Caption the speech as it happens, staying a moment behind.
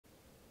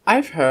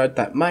I've heard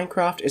that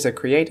Minecraft is a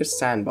creative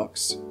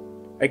sandbox,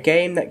 a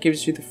game that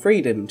gives you the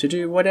freedom to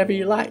do whatever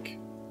you like,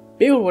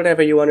 build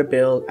whatever you want to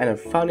build, and have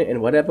fun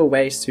in whatever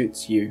way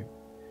suits you.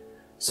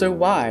 So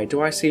why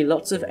do I see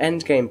lots of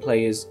endgame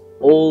players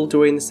all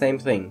doing the same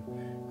thing,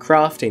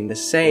 crafting the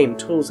same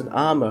tools and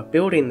armor,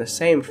 building the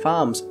same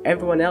farms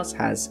everyone else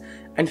has,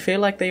 and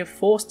feel like they are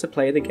forced to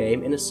play the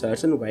game in a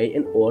certain way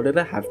in order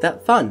to have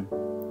that fun?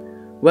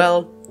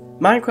 Well,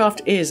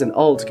 Minecraft is an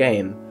old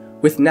game.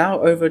 With now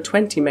over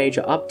 20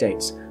 major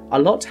updates, a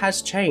lot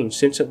has changed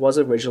since it was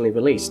originally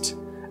released.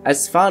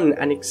 As fun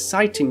and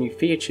exciting new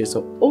features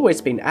have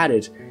always been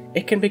added,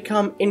 it can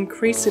become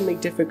increasingly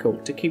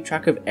difficult to keep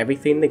track of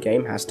everything the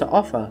game has to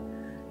offer,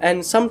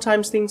 and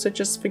sometimes things are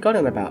just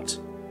forgotten about.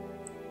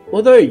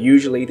 Although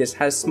usually this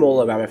has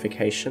smaller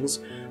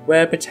ramifications,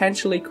 where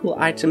potentially cool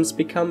items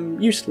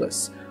become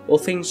useless, or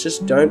things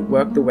just don't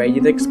work the way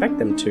you'd expect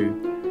them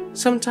to,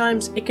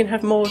 sometimes it can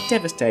have more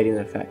devastating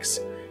effects,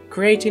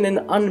 creating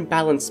an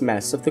unbalanced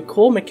mess of the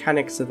core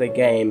mechanics of the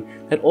game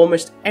that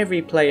almost every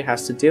player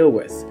has to deal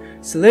with,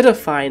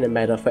 solidifying a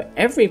meta for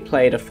every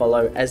player to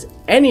follow, as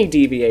any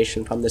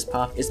deviation from this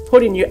path is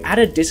putting you at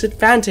a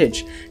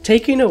disadvantage,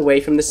 taking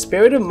away from the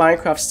spirit of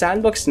Minecraft's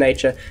sandbox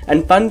nature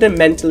and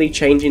fundamentally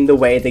changing the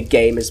way the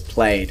game is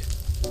played.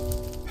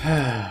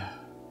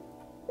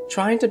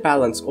 Trying to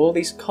balance all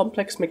these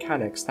complex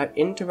mechanics that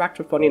interact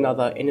with one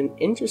another in an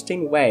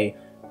interesting way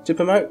to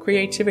promote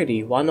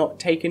creativity while not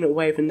taking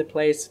away from the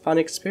player's fun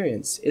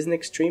experience is an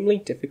extremely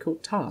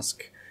difficult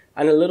task,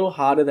 and a little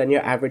harder than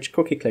your average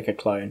cookie clicker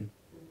clone.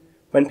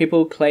 When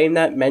people claim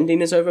that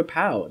mending is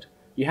overpowered,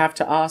 you have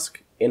to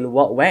ask, in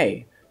what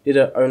way? Did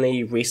it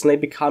only recently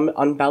become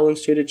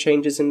unbalanced due to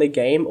changes in the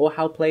game or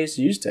how players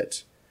used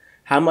it?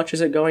 How much is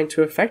it going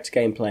to affect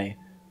gameplay?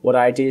 What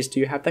ideas do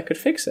you have that could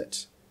fix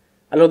it?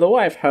 And although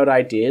I've heard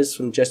ideas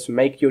from just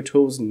make your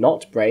tools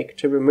not break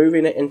to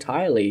removing it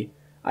entirely,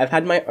 I've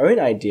had my own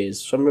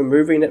ideas from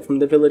removing it from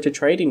the villager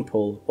trading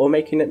pool or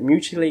making it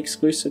mutually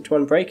exclusive to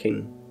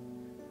unbreaking.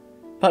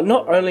 But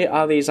not only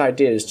are these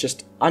ideas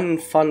just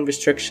unfun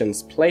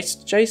restrictions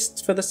placed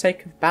just for the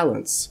sake of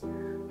balance,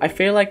 I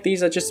feel like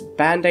these are just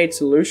band-aid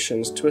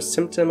solutions to a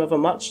symptom of a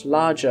much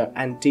larger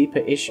and deeper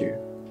issue.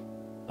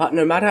 But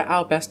no matter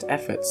our best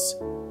efforts,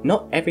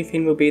 not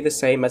everything will be the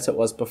same as it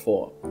was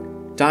before.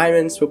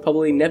 Diamonds will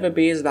probably never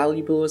be as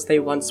valuable as they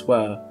once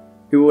were.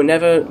 We will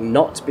never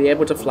not be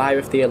able to fly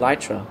with the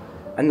elytra,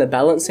 and the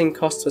balancing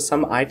costs for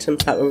some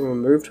items that were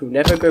removed will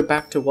never go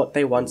back to what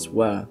they once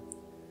were.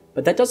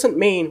 But that doesn't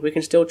mean we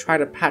can still try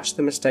to patch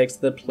the mistakes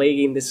that are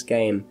plaguing this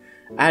game,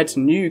 add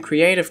new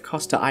creative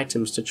cost to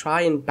items to try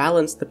and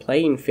balance the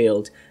playing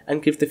field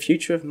and give the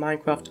future of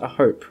Minecraft a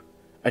hope,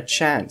 a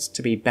chance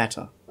to be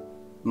better.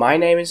 My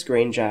name is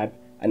GreenJab,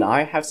 and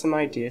I have some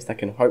ideas that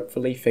can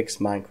hopefully fix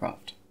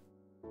Minecraft.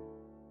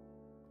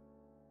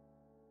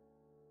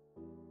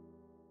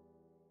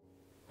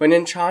 When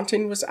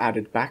Enchanting was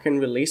added back in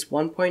release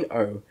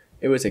 1.0,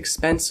 it was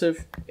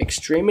expensive,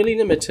 extremely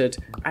limited,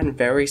 and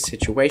very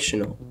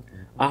situational.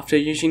 After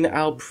using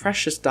our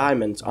precious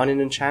diamonds on an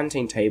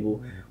enchanting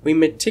table, we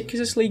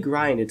meticulously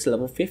grinded to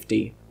level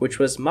 50, which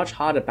was much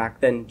harder back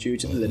then due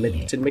to the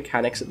limited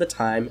mechanics at the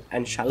time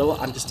and shallower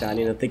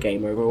understanding of the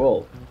game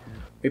overall.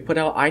 We put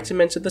our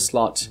item into the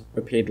slot,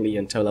 repeatedly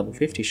until level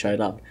 50 showed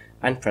up,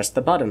 and pressed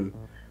the button.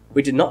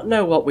 We did not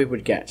know what we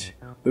would get.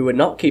 We would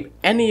not keep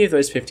any of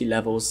those 50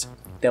 levels.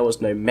 There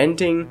was no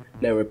mending,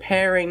 no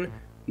repairing,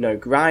 no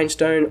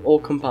grindstone or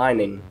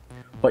combining.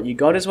 What you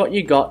got is what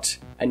you got,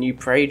 and you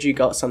prayed you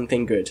got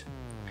something good.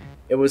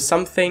 It was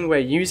something where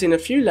using a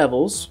few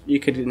levels, you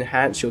could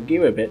enhance your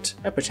gear a bit,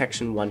 a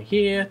protection 1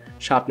 here,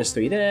 sharpness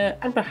 3 there,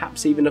 and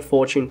perhaps even a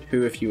fortune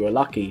 2 if you were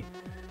lucky.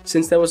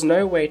 Since there was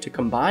no way to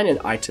combine in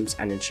items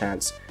and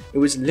enchants, it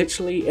was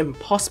literally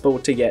impossible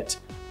to get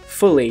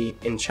fully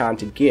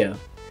enchanted gear.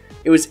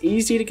 It was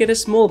easy to get a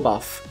small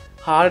buff,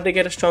 harder to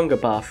get a stronger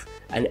buff,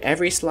 and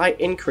every slight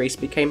increase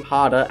became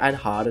harder and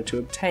harder to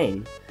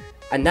obtain.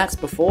 And that's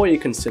before you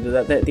consider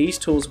that these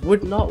tools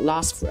would not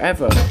last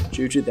forever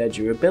due to their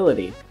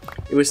durability.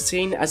 It was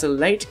seen as a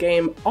late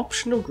game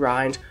optional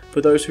grind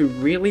for those who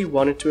really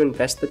wanted to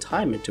invest the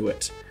time into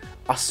it.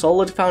 A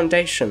solid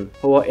foundation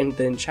for what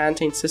the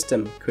enchanting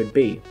system could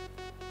be.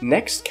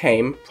 Next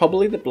came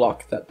probably the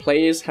block that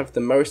players have the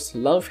most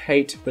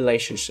love-hate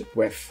relationship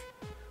with.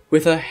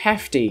 With a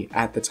hefty,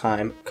 at the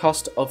time,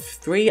 cost of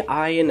 3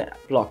 iron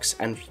blocks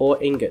and 4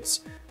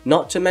 ingots,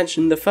 not to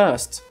mention the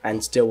first,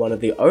 and still one of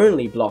the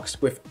only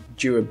blocks with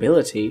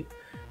durability,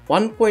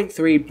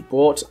 1.3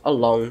 brought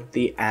along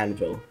the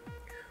anvil.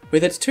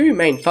 With its 2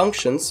 main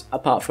functions,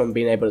 apart from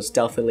being able to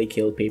stealthily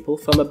kill people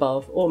from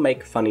above or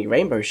make funny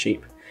rainbow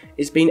sheep,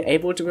 is being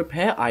able to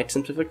repair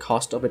items with a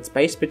cost of its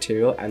base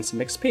material and some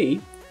XP,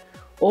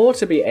 or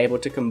to be able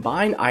to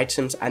combine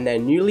items and their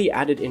newly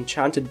added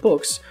enchanted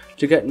books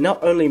to get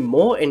not only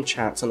more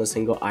enchants on a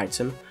single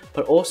item,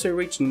 but also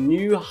reach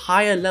new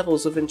higher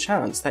levels of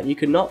enchants that you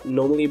could not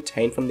normally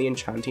obtain from the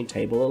enchanting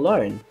table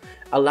alone,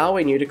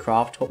 allowing you to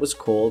craft what was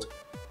called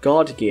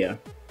God Gear.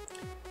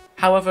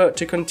 However,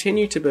 to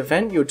continue to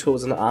prevent your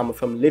tools and armor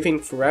from living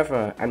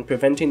forever and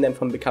preventing them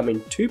from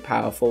becoming too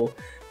powerful,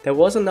 there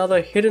was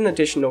another hidden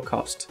additional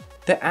cost,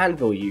 the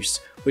anvil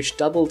use, which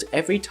doubled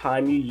every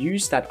time you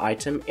used that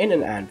item in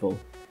an anvil.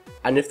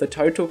 And if the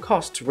total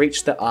cost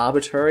reached the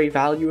arbitrary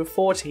value of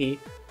 40,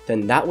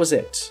 then that was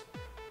it.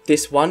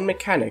 This one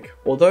mechanic,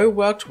 although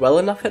worked well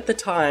enough at the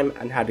time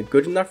and had a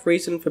good enough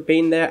reason for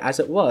being there as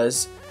it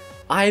was,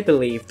 I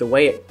believe the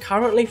way it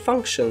currently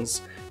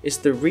functions is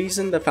the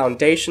reason the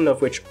foundation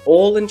of which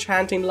all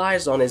enchanting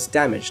lies on is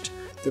damaged,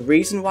 the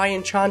reason why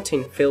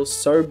enchanting feels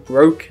so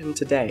broken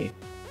today.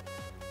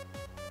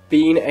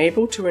 Being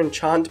able to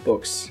enchant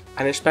books,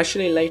 and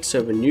especially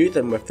later renew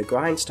them with the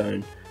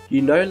grindstone,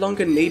 you no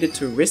longer needed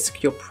to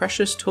risk your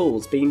precious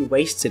tools being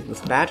wasted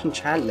with bad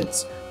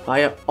enchantments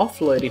via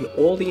offloading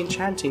all the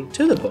enchanting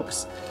to the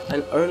books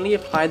and only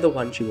apply the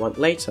ones you want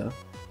later.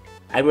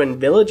 And when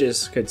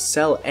villagers could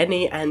sell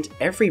any and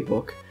every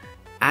book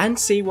and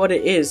see what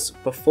it is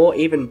before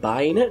even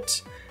buying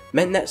it,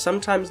 meant that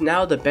sometimes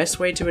now the best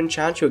way to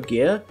enchant your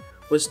gear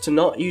was to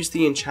not use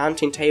the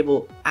enchanting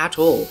table at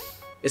all,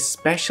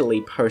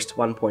 especially post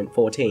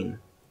 1.14.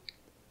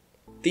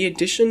 The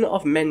addition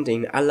of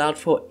mending allowed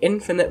for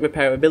infinite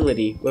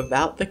repairability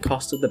without the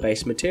cost of the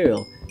base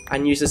material,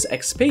 and uses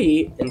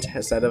XP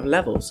instead of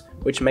levels,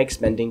 which makes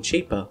mending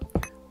cheaper,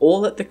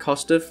 all at the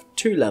cost of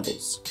 2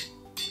 levels.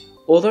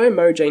 Although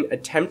Mojang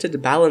attempted to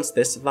balance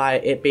this via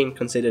it being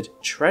considered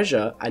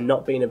treasure and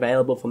not being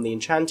available from the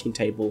enchanting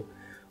table,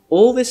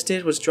 all this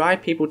did was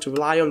drive people to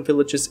rely on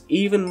villagers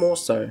even more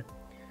so.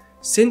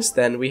 Since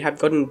then, we have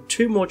gotten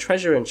 2 more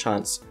treasure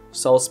enchants,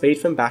 Soul Speed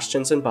from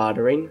Bastions and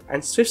Bartering,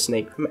 and Swift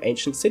Sneak from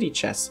Ancient City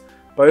Chests,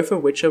 both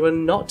of which were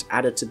not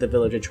added to the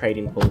villager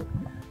trading pool.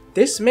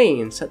 This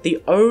means that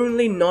the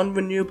only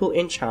non-renewable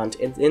enchant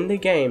in the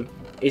game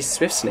is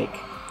Swift Sneak.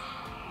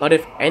 But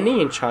if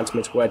any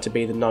enchantment were to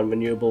be the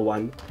non-renewable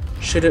one,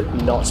 should it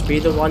not be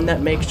the one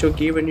that makes your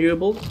gear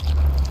renewable?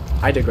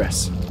 I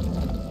digress.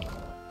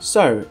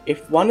 So,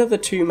 if one of the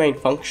 2 main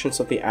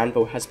functions of the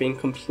anvil has been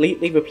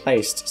completely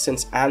replaced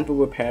since anvil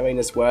repairing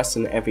is worse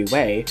in every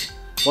way,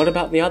 what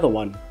about the other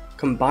one,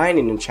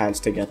 combining enchants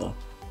together?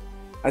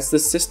 As the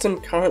system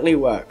currently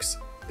works,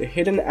 the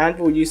hidden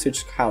anvil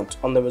usage count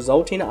on the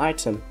resulting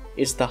item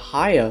is the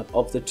higher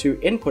of the 2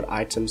 input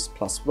items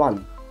plus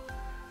 1.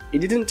 It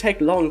didn't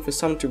take long for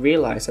some to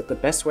realize that the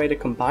best way to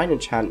combine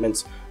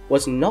enchantments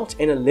was not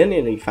in a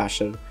linearly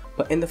fashion,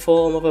 but in the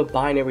form of a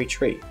binary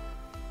tree.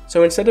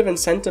 So instead of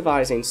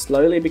incentivizing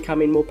slowly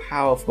becoming more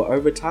powerful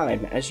over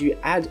time as you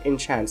add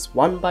enchants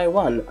one by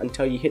one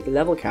until you hit the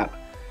level cap,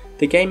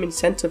 the game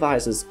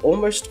incentivizes,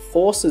 almost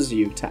forces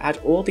you to add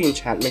all the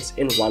enchantments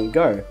in one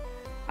go.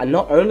 And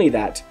not only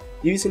that,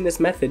 using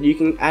this method you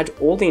can add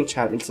all the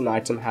enchantments an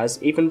item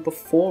has even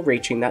before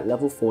reaching that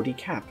level 40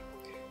 cap.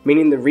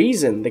 Meaning the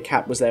reason the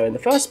cap was there in the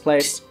first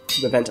place,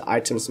 to prevent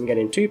items from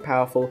getting too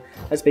powerful,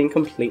 has been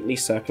completely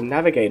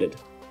circumnavigated,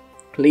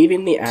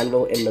 leaving the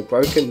anvil in the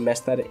broken mess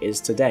that it is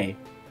today.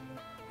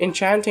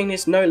 Enchanting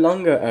is no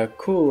longer a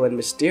cool and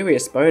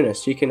mysterious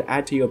bonus you can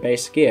add to your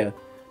base gear,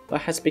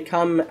 but has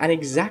become an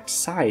exact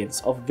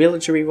science of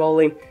villager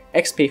rerolling,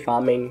 XP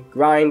farming,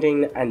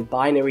 grinding, and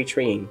binary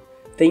treeing,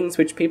 things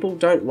which people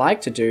don't like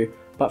to do,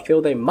 but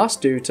feel they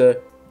must do to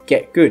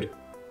get good.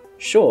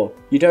 Sure,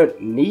 you don't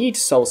need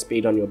soul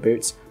speed on your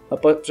boots,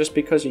 but just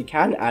because you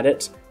can add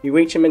it, you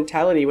reach a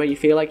mentality where you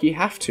feel like you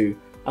have to,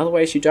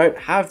 otherwise you don't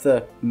have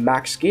the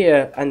max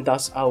gear and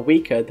thus are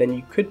weaker than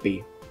you could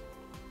be.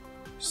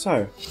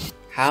 So,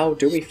 how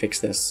do we fix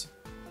this?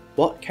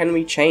 What can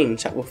we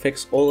change that will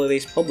fix all of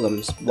these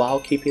problems while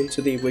keeping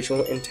to the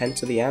original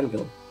intent of the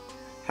anvil?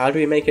 How do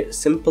we make it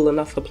simple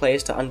enough for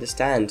players to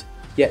understand,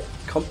 yet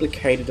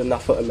complicated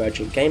enough for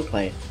emergent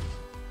gameplay?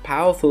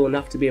 Powerful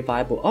enough to be a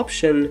viable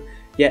option,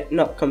 yet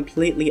not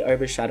completely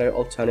overshadow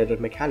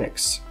alternative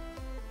mechanics?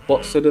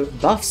 What sort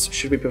of buffs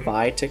should we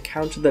provide to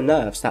counter the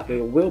nerfs that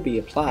will be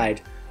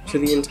applied so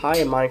the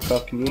entire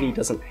Minecraft community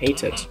doesn't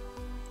hate it?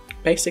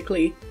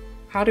 Basically,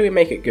 how do we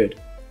make it good?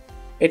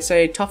 It's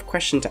a tough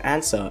question to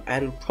answer,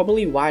 and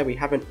probably why we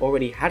haven't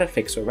already had a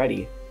fix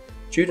already.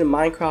 Due to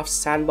Minecraft's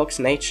sandbox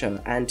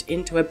nature and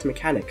interwebbed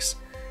mechanics,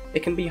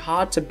 it can be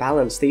hard to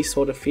balance these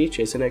sort of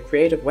features in a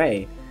creative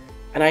way,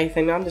 and I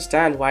can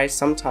understand why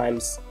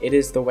sometimes it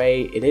is the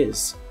way it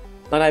is,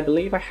 but I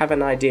believe I have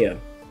an idea.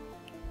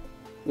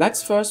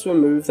 Let's first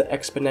remove the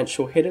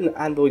exponential hidden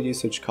anvil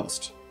usage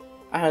cost,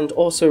 and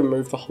also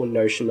remove the whole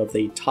notion of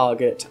the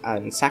target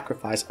and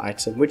sacrifice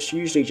item, which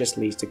usually just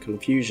leads to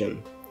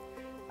confusion,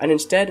 and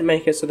instead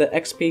make it so that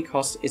XP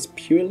cost is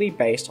purely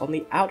based on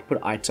the output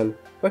item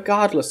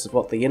regardless of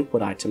what the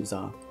input items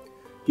are.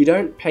 You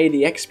don't pay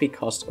the XP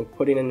cost of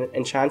putting an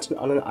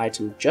enchantment on an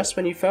item just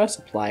when you first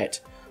apply it,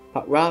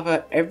 but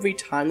rather every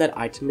time that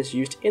item is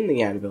used in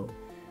the anvil.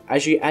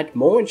 As you add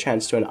more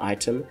enchants to an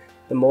item,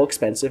 the more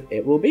expensive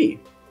it will be.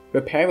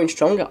 Repairing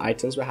stronger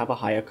items will have a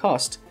higher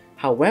cost,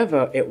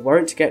 however it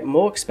won't get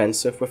more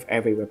expensive with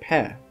every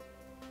repair.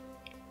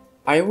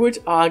 I would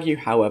argue,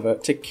 however,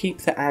 to keep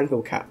the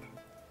anvil cap.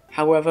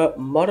 However,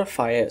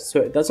 modify it so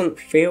it doesn't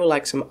feel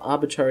like some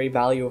arbitrary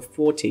value of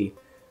 40,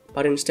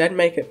 but instead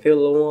make it feel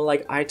more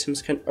like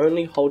items can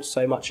only hold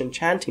so much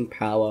enchanting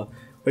power,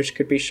 which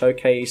could be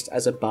showcased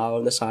as a bar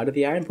on the side of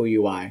the anvil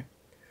UI.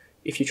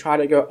 If you try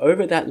to go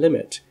over that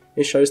limit,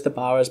 it shows the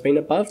bar as being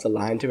above the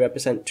line to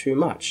represent too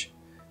much.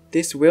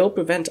 This will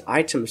prevent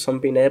items from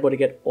being able to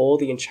get all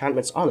the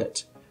enchantments on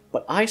it,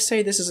 but I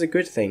say this is a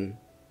good thing.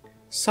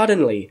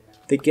 Suddenly,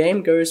 the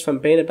game goes from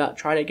being about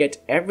trying to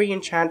get every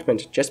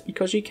enchantment just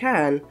because you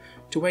can,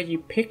 to where you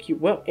pick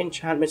what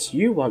enchantments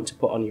you want to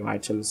put on your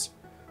items.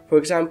 For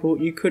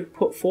example, you could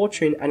put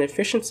Fortune and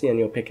Efficiency on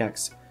your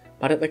pickaxe,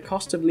 but at the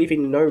cost of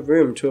leaving no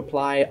room to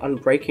apply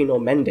Unbreaking or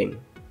Mending.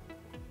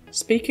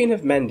 Speaking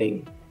of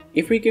Mending,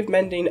 if we give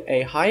Mending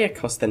a higher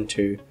cost than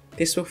 2,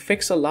 this will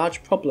fix a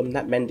large problem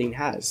that Mending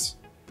has.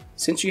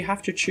 Since you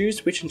have to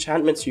choose which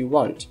enchantments you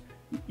want,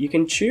 you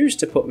can choose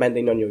to put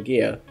Mending on your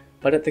gear,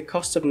 but at the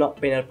cost of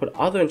not being able to put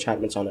other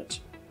enchantments on it.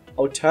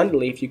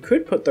 Alternatively, if you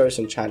could put those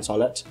enchants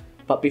on it,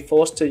 but be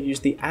forced to use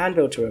the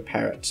anvil to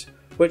repair it,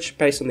 which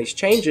based on these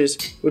changes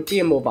would be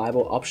a more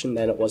viable option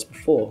than it was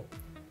before.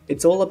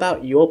 It's all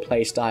about your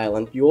playstyle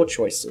and your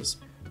choices.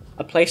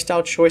 A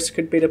playstyle choice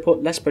could be to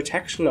put less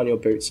protection on your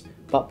boots,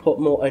 but put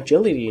more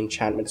agility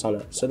enchantments on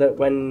it, so that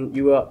when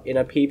you are in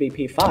a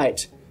PvP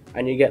fight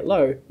and you get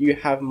low, you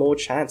have more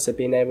chance of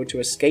being able to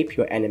escape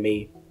your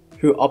enemy,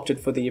 who opted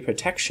for the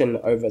protection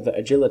over the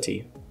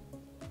agility.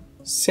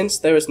 Since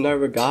there is no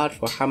regard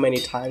for how many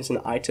times an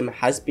item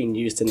has been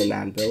used in an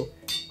anvil,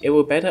 it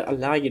will better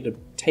allow you to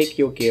take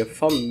your gear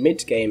from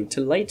mid-game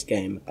to late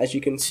game, as you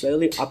can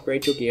slowly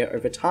upgrade your gear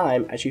over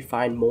time as you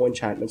find more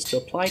enchantments to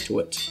apply to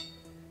it.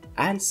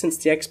 And since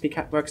the XP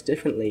cap works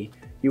differently,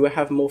 you will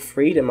have more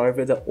freedom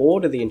over the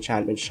order the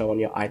enchantments show on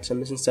your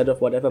items instead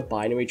of whatever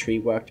binary tree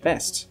worked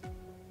best.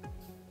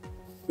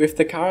 With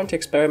the current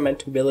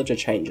experimental villager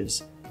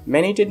changes,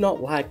 many did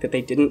not like that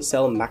they didn't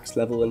sell max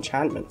level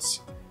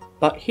enchantments.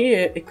 But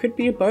here it could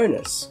be a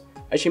bonus,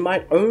 as you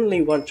might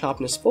only want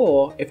sharpness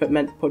 4 if it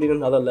meant putting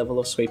another level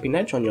of sweeping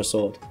edge on your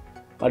sword.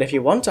 But if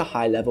you want a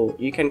high level,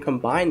 you can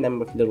combine them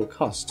with little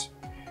cost.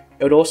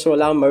 It would also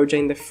allow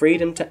Mojang the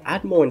freedom to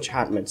add more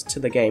enchantments to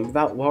the game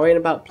without worrying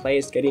about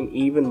players getting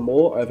even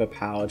more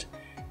overpowered,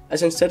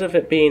 as instead of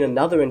it being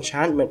another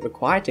enchantment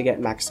required to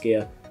get max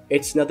gear,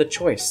 it's another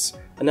choice,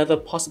 another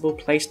possible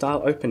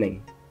playstyle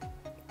opening.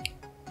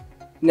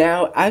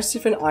 Now, as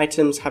different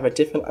items have a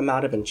different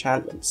amount of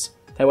enchantments,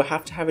 they will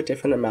have to have a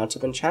different amount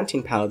of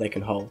enchanting power they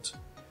can hold.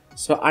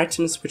 So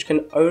items which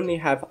can only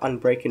have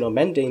Unbreaking or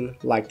Mending,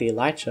 like the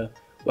Elytra,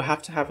 will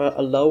have to have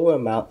a lower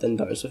amount than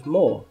those with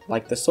more,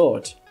 like the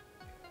sword.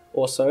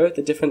 Also,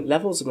 the different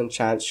levels of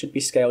enchants should be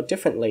scaled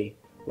differently,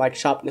 like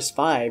Sharpness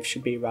 5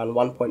 should be around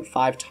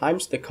 1.5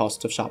 times the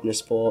cost of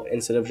Sharpness 4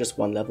 instead of just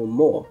one level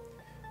more,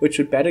 which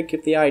would better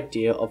give the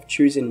idea of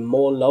choosing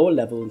more lower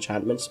level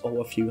enchantments or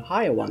a few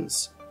higher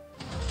ones.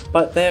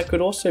 But there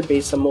could also be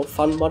some more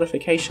fun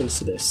modifications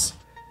to this,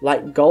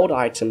 like gold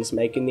items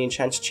making the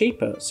enchants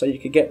cheaper so you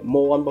could get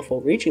more on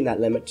before reaching that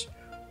limit,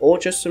 or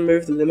just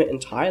remove the limit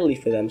entirely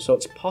for them so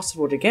it's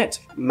possible to get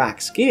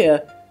max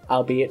gear,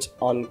 albeit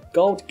on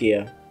gold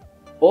gear.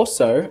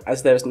 Also,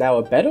 as there is now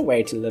a better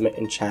way to limit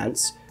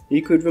enchants,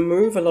 you could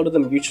remove a lot of the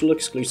mutual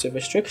exclusive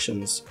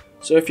restrictions,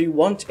 so if you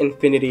want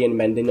Infinity and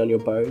Mending on your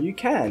bow you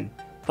can,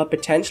 but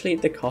potentially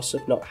at the cost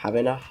of not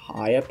having a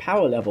higher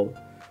power level.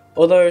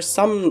 Although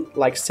some,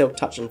 like Silk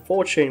Touch and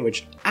Fortune,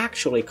 which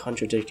actually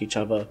contradict each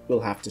other,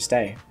 will have to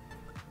stay.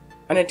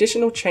 An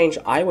additional change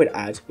I would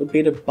add would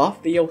be to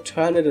buff the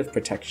alternative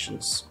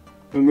protections.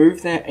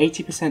 Remove their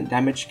 80%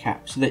 damage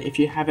cap so that if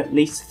you have at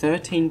least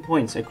 13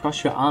 points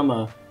across your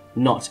armor,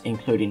 not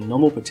including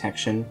normal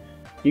protection,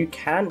 you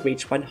can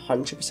reach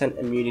 100%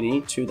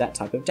 immunity to that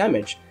type of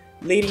damage,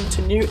 leading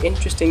to new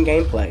interesting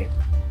gameplay.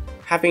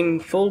 Having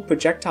full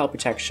projectile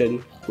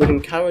protection would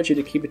encourage you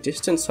to keep a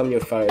distance from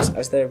your foes,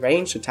 as their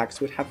ranged attacks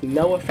would have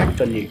no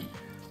effect on you,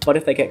 but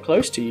if they get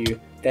close to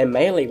you, their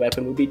melee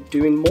weapon will be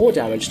doing more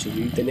damage to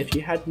you than if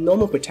you had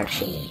normal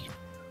protection.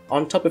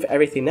 On top of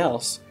everything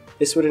else,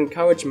 this would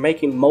encourage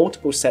making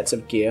multiple sets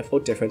of gear for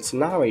different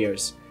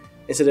scenarios,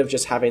 instead of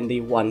just having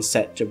the one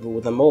set to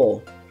rule them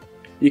all.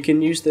 You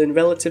can use the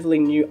relatively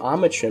new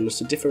armor trims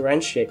to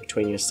differentiate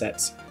between your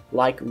sets,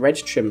 like red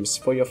trims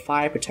for your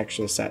fire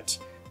protection set,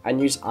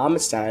 and use armor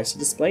stands to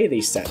display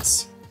these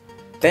sets.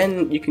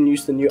 Then you can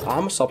use the new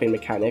armor swapping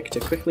mechanic to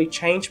quickly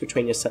change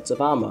between your sets of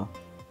armor.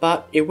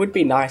 But it would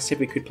be nice if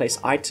we could place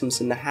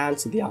items in the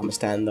hands of the armor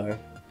stand though.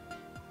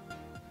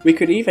 We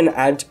could even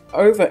add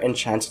over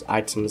enchanted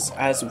items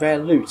as rare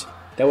loot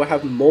that will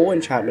have more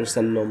enchantments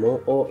than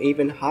normal or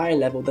even higher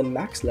level than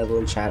max level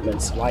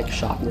enchantments like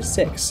Sharpness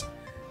 6.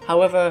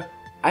 However,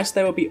 as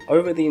they will be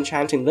over the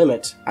enchanting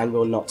limit and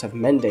will not have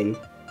Mending,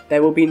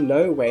 there will be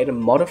no way to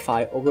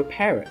modify or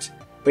repair it,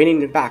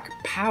 bringing back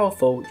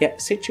powerful yet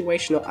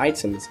situational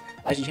items,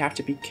 as you have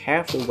to be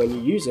careful when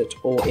you use it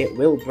or it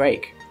will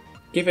break.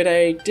 Give it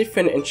a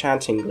different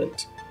enchanting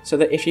glint, so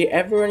that if you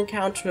ever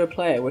encounter a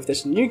player with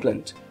this new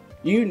glint,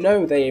 you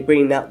know they are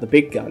bringing out the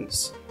big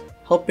guns.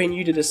 helping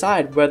you to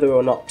decide whether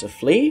or not to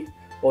flee,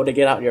 or to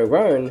get out your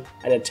own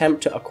and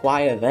attempt to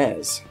acquire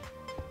theirs.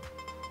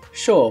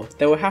 Sure,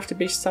 there will have to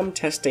be some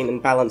testing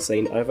and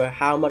balancing over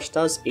how much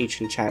does each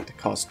enchant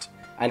cost,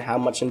 and how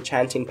much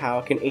enchanting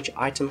power can each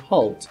item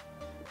hold,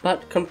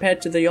 but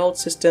compared to the old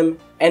system,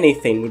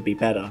 anything would be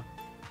better.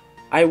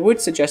 I would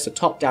suggest a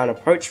top-down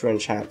approach for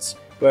enchants,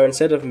 where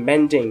instead of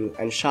mending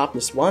and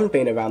sharpness 1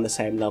 being around the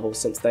same level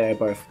since they are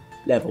both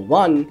level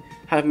 1,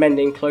 have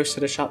mending closer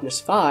to sharpness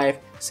 5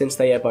 since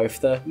they are both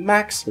the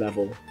max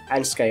level,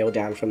 and scale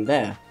down from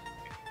there.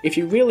 If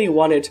you really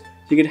wanted,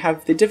 you could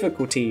have the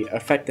difficulty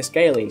affect the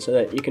scaling so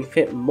that you can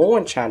fit more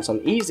enchants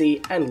on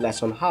easy and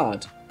less on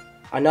hard.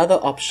 Another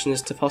option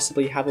is to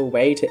possibly have a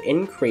way to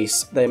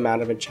increase the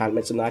amount of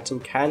enchantments an item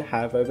can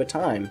have over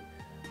time,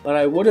 but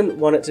I wouldn't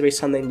want it to be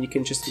something you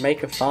can just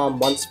make a farm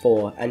once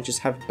for and just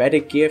have better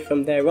gear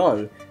from there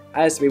on,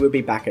 as we would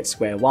be back at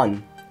square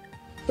one.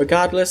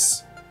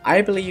 Regardless,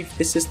 I believe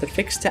this is the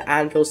fix to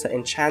anvils that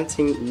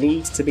enchanting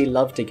needs to be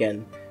loved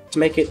again, to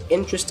make it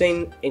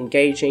interesting,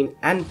 engaging,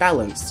 and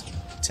balanced,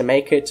 to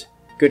make it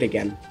good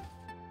again.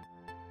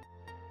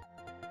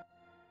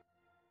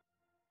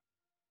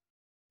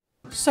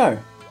 So,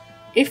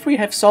 if we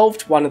have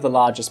solved one of the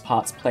largest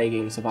parts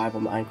plaguing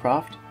survival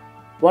Minecraft,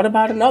 what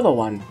about another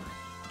one?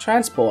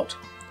 Transport.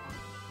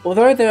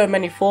 Although there are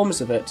many forms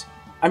of it,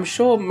 I'm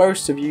sure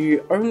most of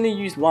you only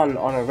use one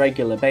on a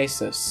regular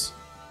basis.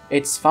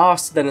 It's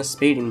faster than a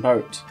speeding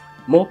boat,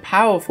 more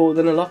powerful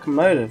than a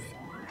locomotive,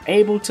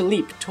 able to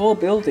leap tall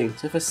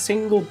buildings with a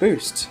single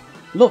boost.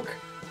 Look,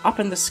 up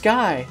in the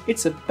sky,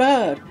 it's a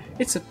bird,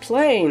 it's a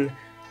plane.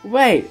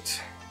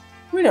 Wait,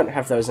 we don't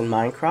have those in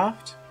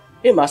Minecraft.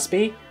 It must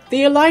be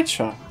the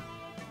elytra.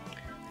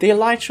 The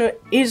elytra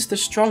is the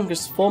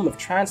strongest form of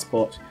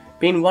transport,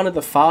 being one of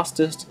the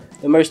fastest,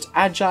 the most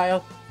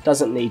agile,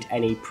 doesn't need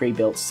any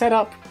pre-built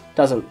setup,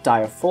 doesn't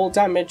die of fall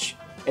damage,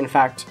 in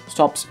fact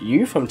stops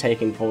you from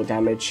taking fall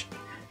damage,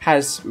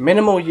 has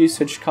minimal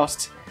usage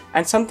cost,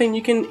 and something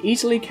you can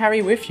easily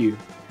carry with you.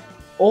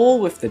 All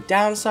with the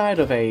downside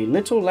of a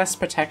little less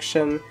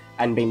protection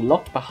and being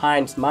locked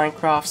behind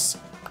Minecraft's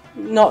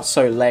not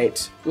so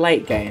late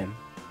game.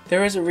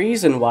 There is a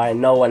reason why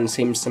no one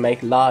seems to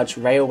make large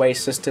railway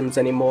systems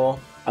anymore,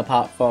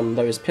 apart from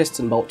those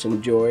piston bolt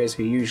endurers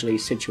who usually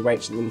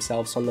situate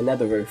themselves on the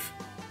nether roof.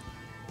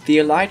 The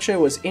elytra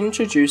was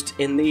introduced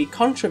in the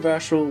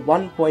controversial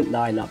 1.9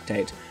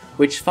 update,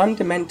 which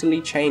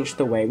fundamentally changed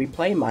the way we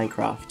play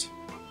Minecraft.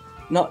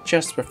 Not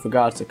just with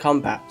regards to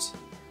combat,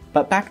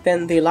 but back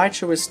then the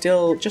elytra was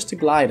still just a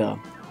glider,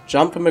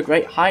 jump from a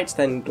great height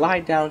then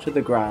glide down to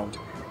the ground.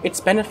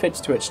 Its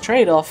benefits to its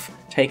trade-off,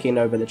 taking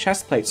over the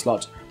chestplate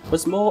slot,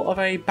 was more of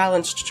a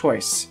balanced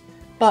choice,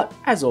 but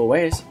as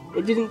always,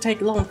 it didn't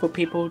take long for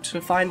people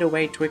to find a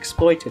way to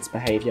exploit its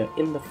behaviour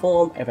in the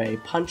form of a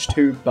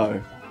punch-tube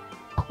bow.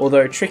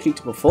 Although tricky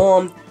to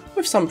perform,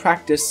 with some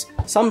practice,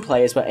 some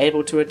players were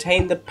able to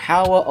attain the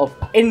power of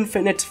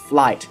infinite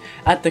flight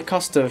at the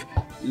cost of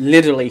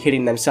literally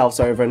hitting themselves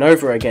over and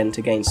over again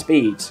to gain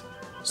speed.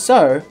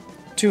 So,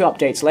 2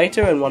 updates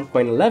later in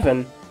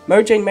 1.11,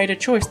 Mojang made a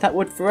choice that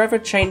would forever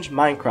change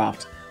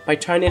Minecraft by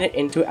turning it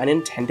into an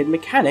intended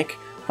mechanic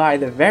via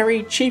the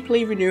very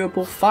cheaply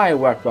renewable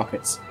firework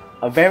rockets,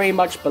 a very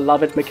much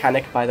beloved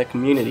mechanic by the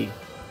community.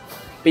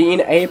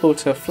 Being able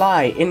to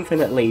fly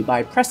infinitely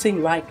by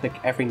pressing right click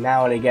every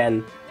now and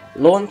again,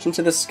 launch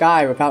into the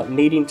sky without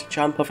needing to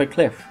jump off a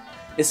cliff,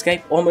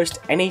 escape almost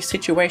any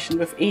situation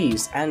with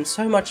ease, and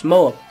so much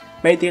more,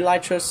 made the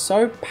elytra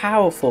so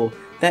powerful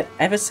that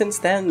ever since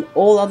then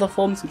all other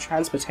forms of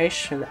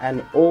transportation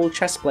and all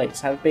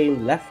chestplates have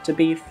been left to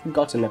be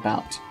forgotten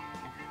about.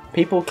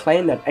 People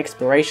claim that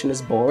exploration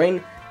is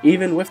boring,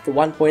 even with the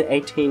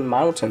 1.18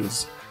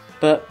 mountains,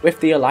 but with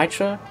the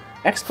elytra,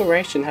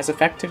 exploration has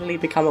effectively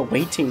become a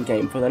waiting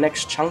game for the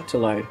next chunk to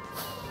load.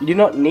 You do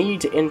not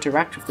need to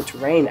interact with the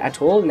terrain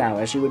at all now,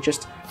 as you would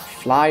just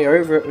fly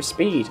over it with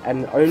speed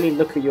and only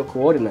look at your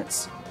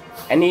coordinates.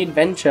 Any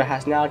adventure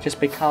has now just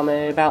become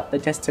about the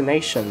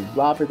destination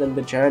rather than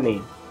the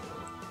journey.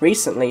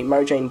 Recently,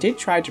 Mojang did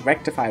try to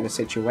rectify the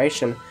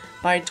situation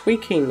by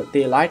tweaking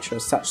the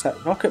elytra such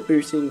that rocket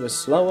boosting was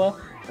slower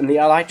and the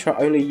elytra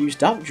only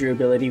used up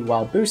durability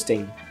while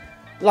boosting.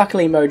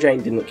 Luckily,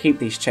 Mojang didn't keep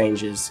these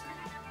changes.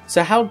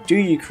 So how do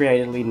you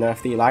creatively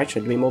nerf the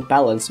elytra to be more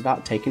balanced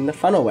without taking the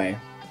fun away?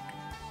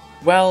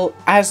 Well,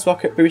 as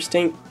rocket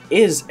boosting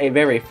is a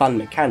very fun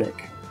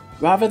mechanic,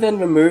 rather than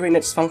removing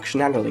its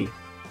functionality,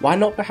 why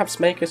not perhaps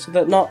make it so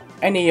that not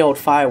any old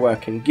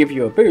firework can give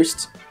you a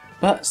boost,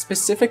 but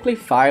specifically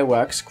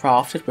fireworks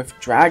crafted with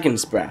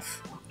Dragon's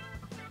Breath?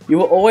 You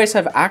will always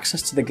have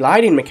access to the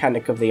gliding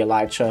mechanic of the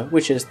elytra,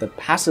 which is the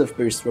passive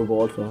boost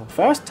reward for the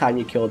first time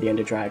you kill the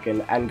Ender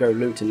Dragon and go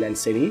loot in End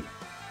City.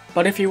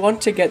 But if you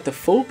want to get the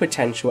full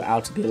potential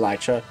out of the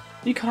elytra,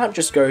 you can't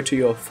just go to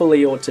your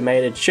fully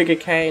automated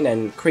sugarcane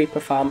and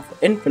creeper farm for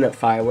infinite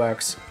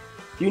fireworks.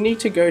 You need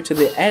to go to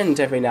the end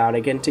every now and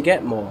again to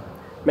get more,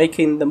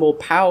 making the more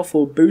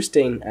powerful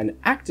boosting an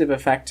active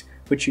effect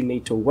which you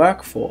need to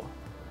work for.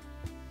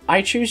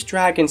 I choose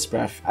Dragon's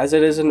Breath as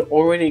it is an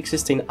already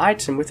existing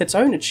item with its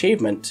own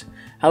achievement,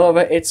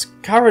 however its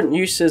current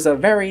uses are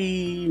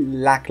very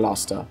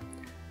lackluster.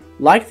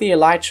 Like the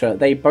Elytra,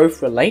 they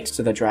both relate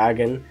to the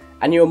dragon,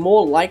 and you're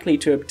more likely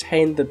to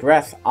obtain the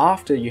breath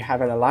after you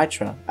have an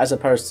Elytra, as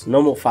opposed to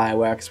normal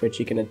fireworks which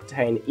you can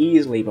obtain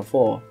easily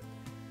before.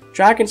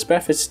 Dragon's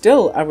Breath is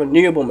still a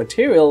renewable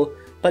material,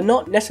 but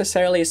not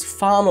necessarily as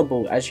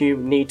farmable as you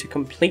need to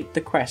complete the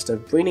quest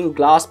of bringing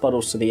glass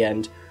bottles to the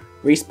end,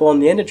 respawn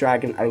the Ender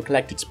Dragon and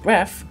collect its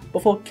breath,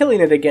 before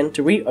killing it again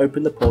to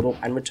reopen the portal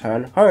and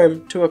return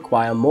home to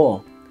acquire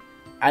more.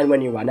 And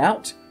when you run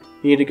out,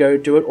 you need to go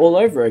do it all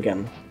over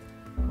again.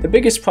 The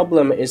biggest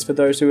problem is for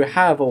those who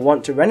have or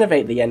want to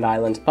renovate the End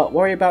Island but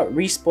worry about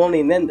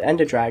respawning the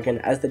Ender Dragon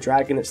as the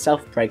dragon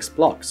itself breaks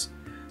blocks.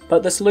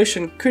 But the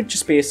solution could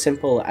just be as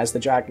simple as the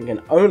dragon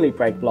can only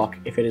break block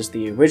if it is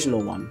the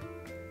original one.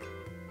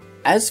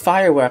 As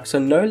fireworks are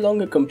no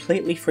longer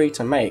completely free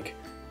to make,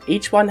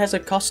 each one has a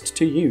cost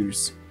to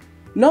use.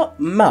 Not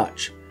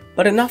much,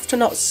 but enough to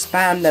not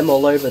spam them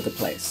all over the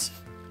place.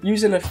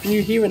 Using a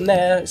few here and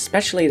there,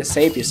 especially to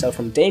save yourself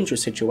from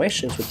dangerous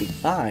situations, would be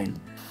fine.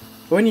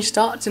 But when you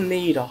start to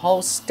need a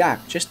whole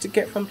stack just to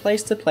get from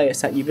place to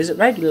place that you visit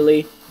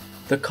regularly,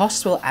 the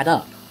costs will add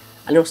up,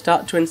 and you'll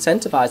start to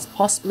incentivize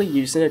possibly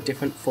using a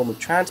different form of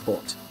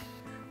transport.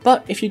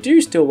 But if you do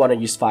still want to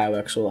use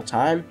fireworks all the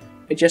time,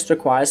 it just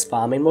requires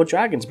farming more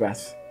Dragon's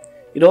Breath.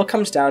 It all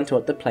comes down to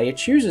what the player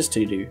chooses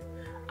to do.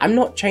 I'm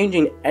not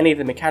changing any of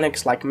the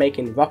mechanics like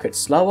making rockets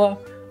slower,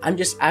 I'm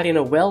just adding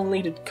a well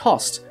needed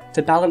cost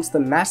to balance the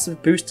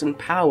massive boost in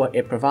power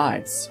it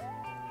provides.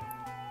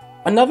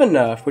 Another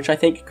nerf which I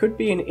think could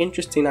be an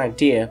interesting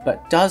idea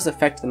but does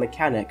affect the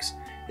mechanics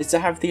is to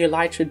have the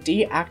Elytra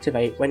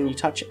deactivate when you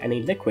touch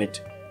any liquid,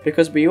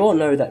 because we all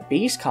know that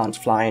bees can't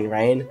fly in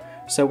rain,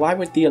 so why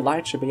would the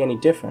Elytra be any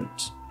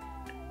different?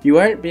 You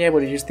won't be able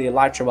to use the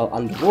Elytra while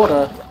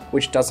underwater,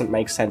 which doesn't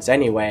make sense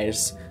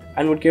anyways,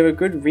 and would give a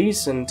good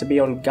reason to be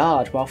on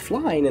guard while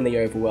flying in the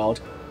overworld,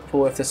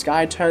 for if the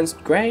sky turns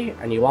grey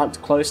and you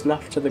aren't close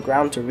enough to the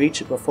ground to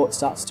reach it before it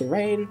starts to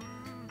rain,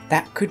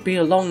 that could be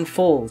a long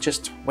fall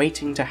just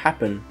waiting to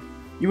happen.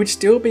 You would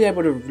still be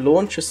able to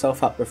launch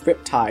yourself up with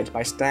Riptide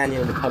by standing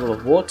in a puddle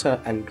of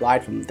water and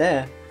glide from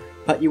there,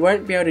 but you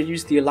won't be able to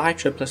use the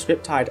Elytra plus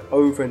Riptide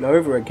over and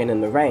over again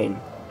in the rain.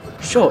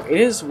 Sure, it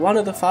is one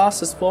of the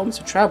fastest forms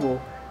of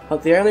travel,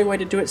 but the only way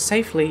to do it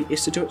safely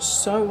is to do it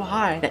so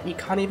high that you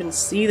can't even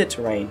see the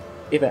terrain,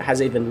 if it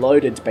has even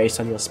loaded based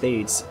on your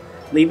speeds,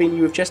 leaving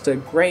you with just a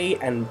grey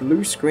and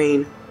blue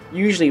screen,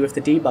 usually with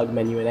the debug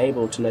menu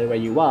enabled to know where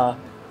you are,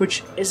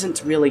 which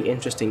isn't really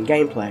interesting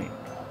gameplay.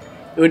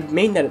 It would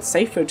mean that it's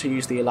safer to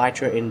use the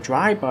Elytra in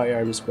dry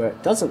biomes where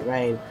it doesn't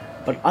rain,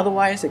 but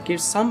otherwise it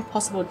gives some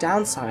possible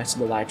downsides to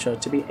the Elytra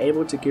to be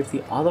able to give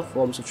the other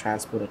forms of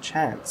transport a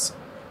chance.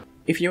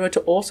 If you were to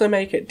also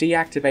make it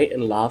deactivate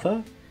in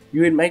lava,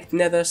 you would make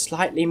Nether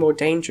slightly more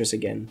dangerous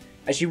again,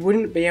 as you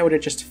wouldn't be able to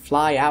just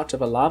fly out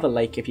of a lava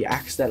lake if you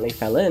accidentally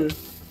fell in,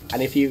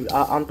 and if you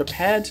are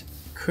unprepared,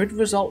 could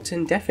result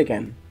in death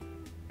again.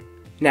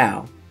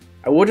 Now,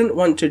 I wouldn't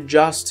want to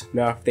just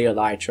nerf the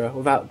Elytra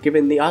without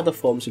giving the other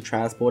forms of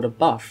transport a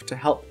buff to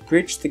help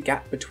bridge the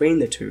gap between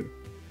the two.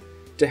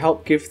 To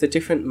help give the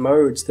different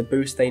modes the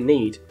boost they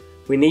need,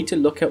 we need to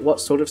look at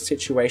what sort of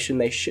situation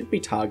they should be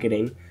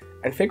targeting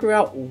and figure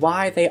out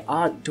why they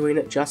aren't doing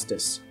it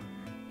justice.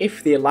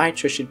 If the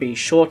Elytra should be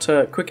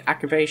shorter, quick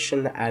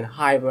activation and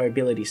high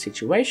mobility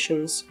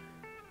situations,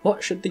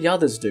 what should the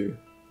others do?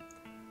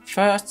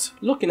 First,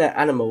 looking at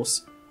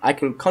animals, I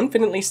can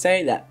confidently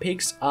say that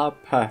pigs are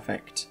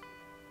perfect.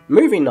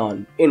 Moving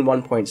on, in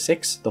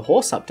 1.6, the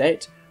horse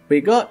update,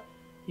 we got,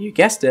 you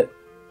guessed it,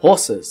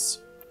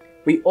 horses.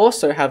 We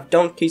also have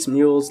donkeys,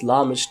 mules,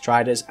 llamas,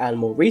 striders, and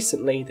more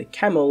recently, the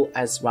camel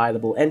as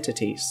rideable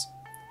entities.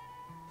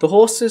 The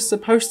horse is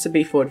supposed to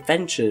be for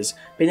adventures,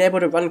 being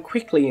able to run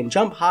quickly and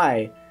jump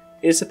high.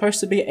 It is supposed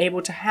to be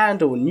able to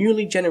handle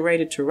newly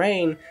generated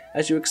terrain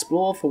as you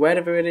explore for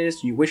whatever it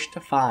is you wish to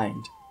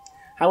find.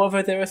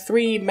 However, there are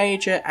three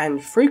major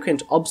and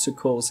frequent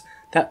obstacles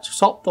that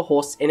stop the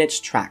horse in its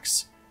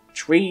tracks: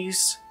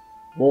 trees,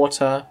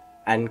 water,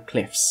 and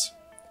cliffs.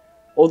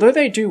 Although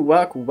they do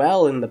work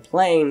well in the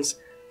plains,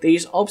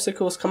 these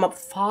obstacles come up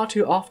far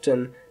too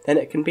often that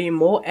it can be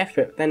more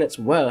effort than it's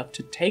worth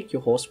to take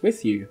your horse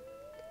with you.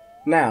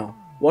 Now,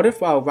 what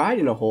if while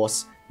riding a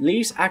horse,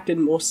 leaves acted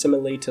more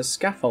similarly to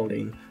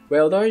scaffolding,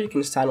 where although you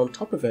can stand on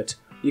top of it,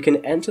 you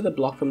can enter the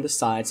block from the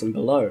sides and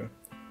below.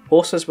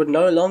 Horses would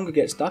no longer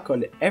get stuck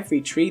on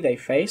every tree they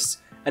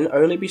face, and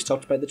only be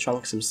stopped by the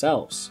trunks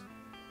themselves.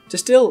 To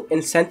still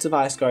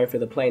incentivize going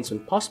through the plains when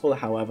possible,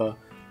 however,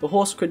 the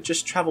horse could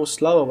just travel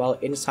slower while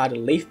inside a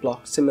leaf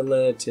block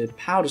similar to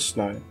powder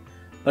snow,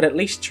 but at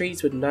least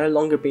trees would no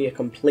longer be a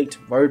complete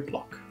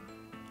roadblock.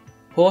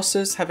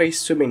 Horses have a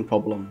swimming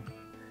problem.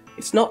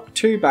 It's not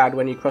too bad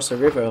when you cross a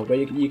river where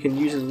you can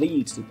use a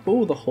lead to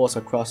pull the horse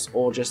across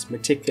or just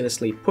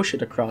meticulously push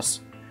it across,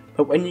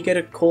 but when you get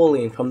a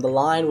calling from the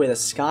line where the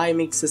sky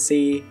meets the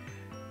sea,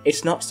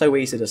 it's not so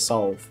easy to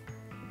solve.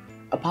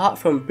 Apart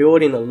from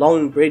building a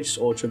long bridge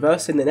or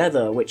traversing the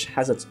nether, which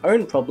has its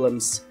own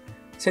problems,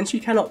 since you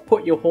cannot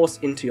put your horse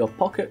into your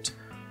pocket,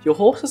 your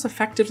horse is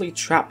effectively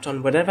trapped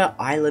on whatever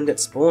island it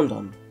spawned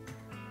on.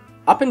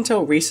 Up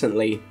until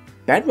recently,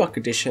 Bedrock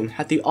Edition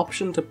had the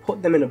option to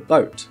put them in a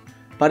boat,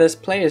 but as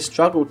players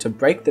struggled to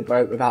break the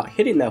boat without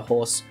hitting their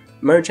horse,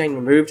 Mojang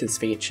removed this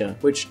feature,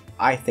 which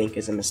I think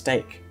is a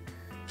mistake.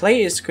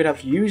 Players could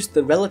have used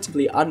the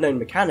relatively unknown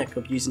mechanic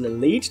of using a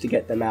lead to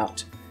get them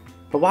out,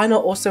 but why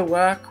not also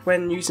work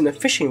when using a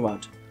fishing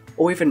rod,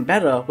 or even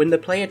better, when the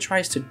player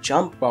tries to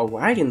jump while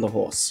riding the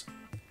horse?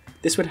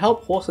 This would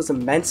help horses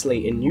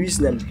immensely in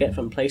using them to get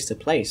from place to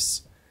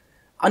place.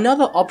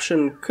 Another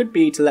option could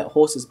be to let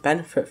horses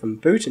benefit from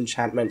boot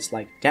enchantments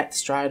like Death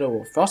Strider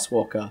or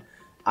Frostwalker,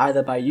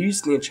 either by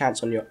using the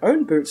enchants on your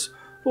own boots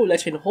or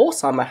letting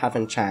horse armor have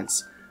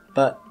enchants,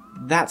 but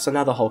that's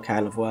another whole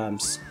can of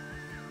worms.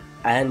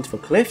 And for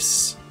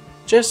cliffs,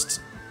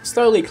 just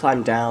slowly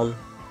climb down,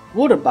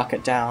 water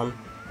bucket down,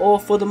 or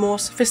for the more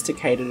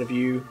sophisticated of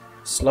you,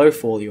 slow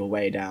fall your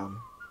way down.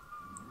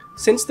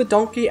 Since the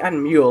donkey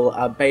and mule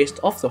are based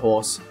off the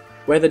horse,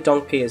 where the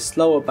donkey is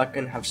slower but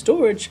can have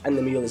storage and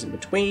the mule is in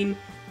between,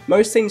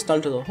 most things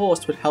done to the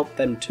horse would help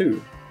them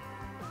too.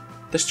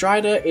 The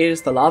Strider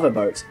is the lava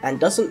boat and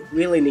doesn't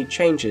really need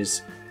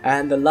changes,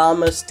 and the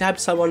llama stabbed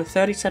someone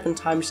 37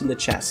 times in the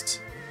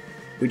chest.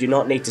 We do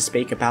not need to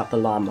speak about the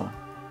llama.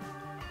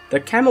 The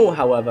camel,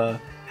 however,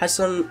 has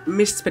some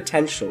missed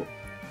potential.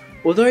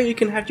 Although you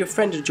can have your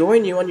friend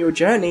join you on your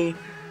journey,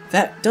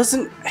 that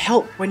doesn't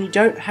help when you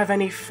don't have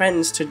any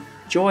friends to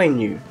join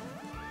you.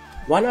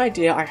 One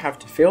idea I have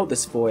to fill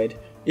this void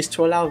is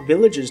to allow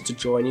villagers to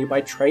join you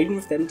by trading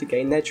with them to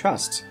gain their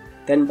trust.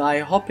 Then by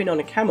hopping on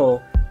a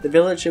camel, the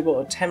villager will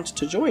attempt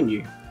to join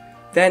you.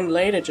 Then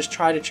later just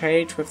try to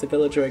trade with the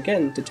villager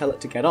again to tell it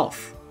to get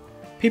off.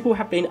 People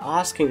have been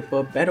asking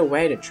for a better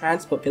way to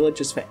transport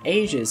villagers for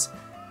ages,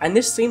 and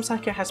this seems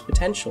like it has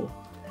potential.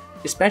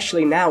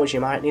 Especially now, as you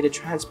might need to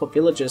transport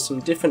villagers from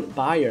different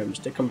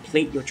biomes to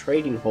complete your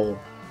trading haul.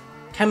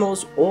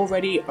 Camels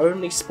already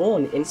only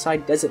spawn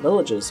inside desert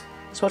villages,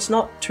 so it's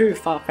not too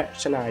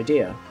far-fetched an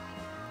idea.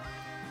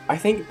 I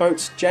think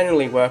boats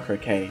generally work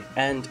okay,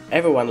 and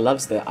everyone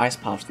loves their ice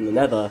paths in the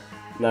nether,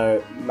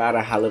 no matter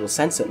how little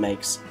sense it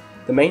makes.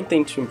 The main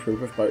thing to improve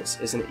with boats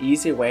is an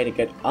easier way to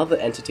get other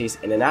entities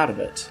in and out of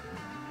it.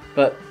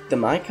 But the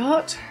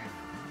minecart?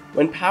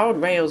 When powered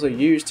rails are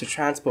used to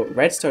transport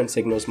redstone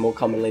signals more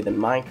commonly than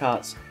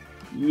minecarts,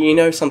 you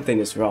know something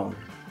is wrong.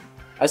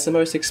 As the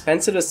most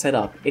expensive to set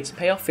up, its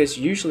payoff is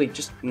usually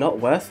just not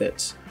worth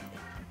it.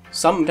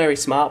 Some very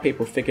smart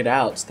people figured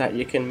out that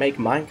you can make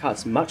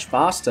minecarts much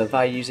faster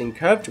by using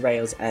curved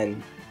rails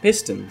and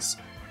pistons,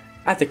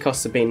 at the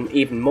cost of being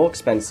even more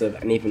expensive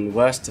and even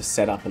worse to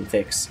set up and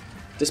fix,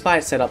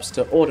 despite setups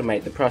to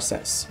automate the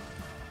process.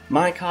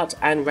 Minecart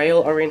and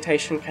rail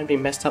orientation can be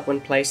messed up when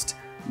placed.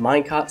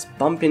 Minecarts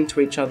bump into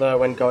each other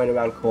when going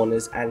around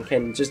corners and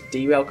can just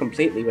derail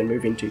completely when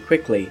moving too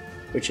quickly,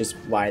 which is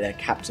why they're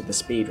capped at the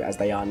speed as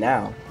they are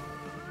now.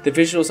 The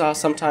visuals are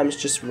sometimes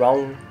just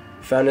wrong.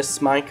 Furnace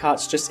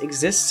minecarts just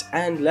exist,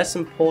 and less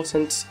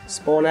important,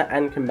 spawner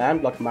and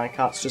command block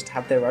minecarts just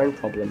have their own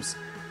problems.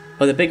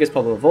 But the biggest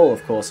problem of all,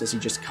 of course, is you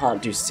just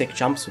can't do sick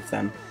jumps with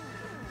them.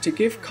 To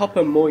give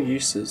copper more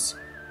uses,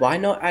 why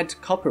not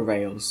add copper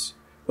rails,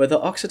 where the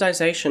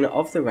oxidization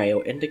of the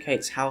rail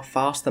indicates how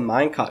fast the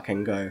minecart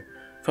can go,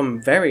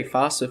 from very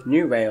fast with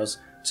new rails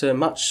to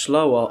much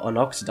slower on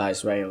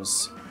oxidized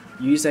rails.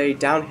 Use a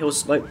downhill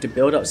slope to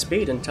build up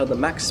speed until the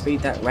max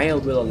speed that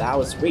rail will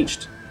allow is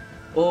reached.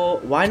 Or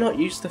why not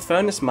use the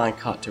furnace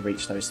minecart to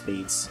reach those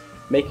speeds,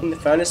 making the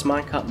furnace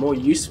minecart more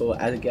useful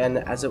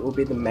as it will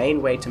be the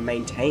main way to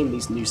maintain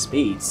these new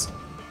speeds.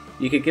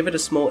 You could give it a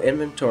small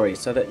inventory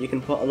so that you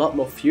can put a lot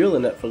more fuel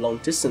in it for long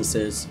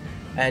distances,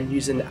 and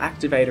use an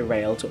activator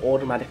rail to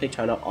automatically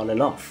turn it on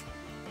and off.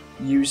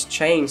 Use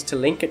chains to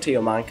link it to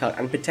your minecart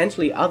and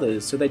potentially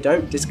others so they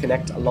don't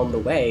disconnect along the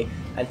way,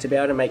 and to be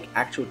able to make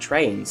actual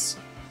trains.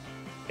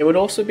 It would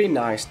also be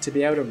nice to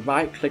be able to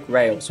right-click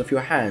rails with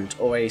your hand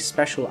or a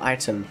special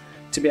item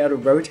to be able to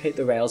rotate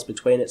the rails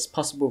between its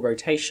possible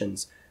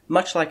rotations,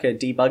 much like a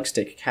debug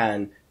stick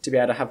can, to be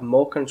able to have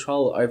more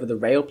control over the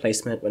rail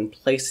placement when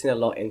placing a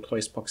lot in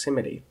close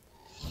proximity.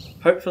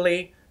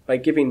 Hopefully, by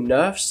giving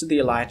nerfs to the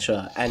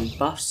elytra and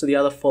buffs to the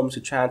other forms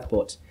of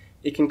transport,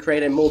 it can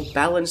create a more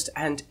balanced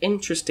and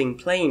interesting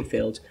playing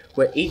field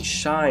where each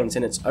shines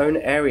in its own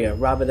area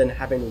rather than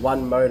having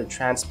one mode of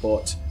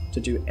transport to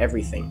do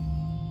everything.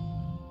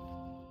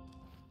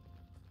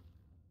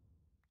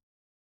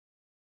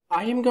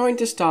 I am going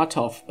to start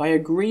off by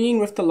agreeing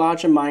with the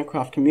larger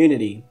Minecraft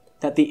community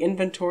that the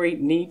inventory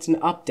needs an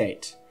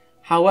update.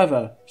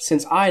 However,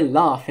 since I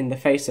laugh in the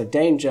face of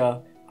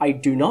danger, I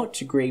do not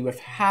agree with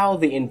how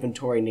the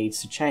inventory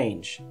needs to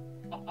change.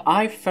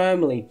 I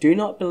firmly do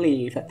not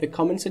believe that the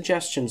common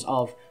suggestions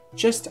of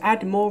just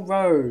add more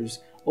rows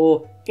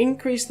or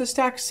increase the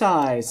stack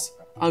size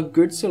are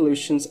good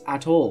solutions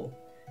at all.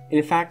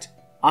 In fact,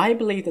 I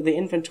believe that the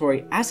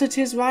inventory as it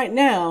is right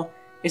now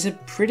is a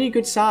pretty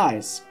good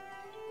size.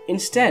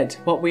 Instead,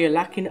 what we are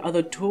lacking are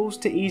the tools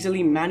to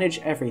easily manage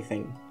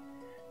everything.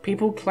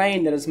 People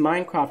claim that as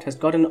Minecraft has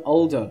gotten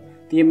older,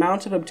 the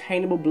amount of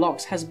obtainable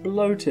blocks has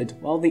bloated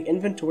while the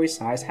inventory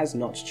size has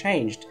not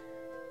changed.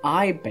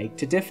 I beg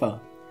to differ.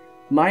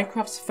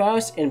 Minecraft's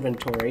first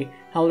inventory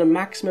held a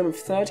maximum of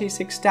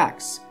 36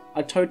 stacks,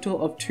 a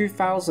total of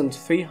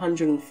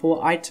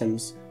 2,304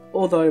 items,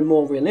 although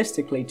more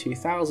realistically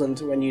 2,000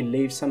 when you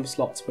leave some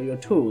slots for your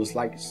tools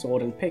like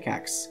sword and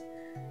pickaxe.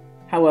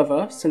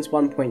 However, since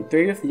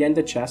 1.3 with the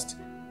ender chest,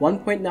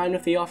 1.9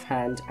 with the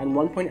offhand, and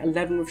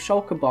 1.11 with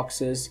shulker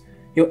boxes,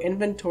 your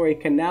inventory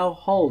can now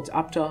hold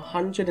up to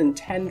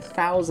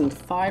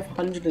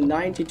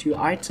 110,592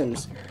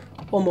 items,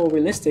 or more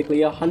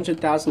realistically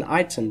 100,000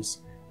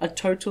 items, a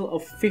total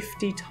of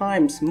 50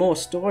 times more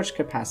storage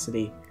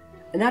capacity.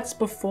 And that's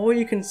before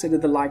you consider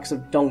the likes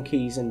of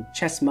donkeys and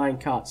chest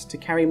minecarts to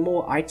carry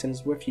more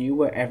items with you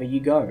wherever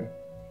you go.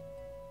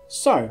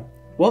 So,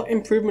 what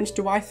improvements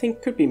do I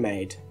think could be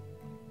made?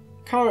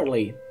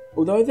 Currently,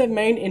 although the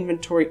main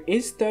inventory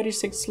is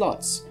 36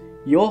 slots,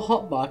 your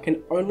hotbar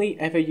can only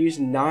ever use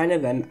 9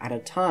 of them at a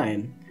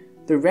time.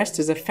 The rest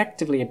is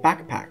effectively a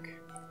backpack.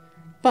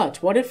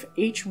 But what if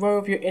each row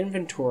of your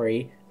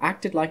inventory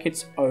acted like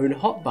its own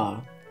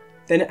hotbar?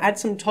 Then add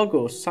some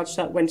toggles such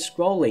that when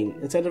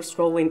scrolling, instead of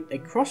scrolling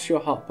across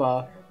your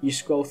hotbar, you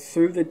scroll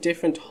through the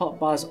different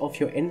hotbars of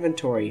your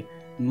inventory,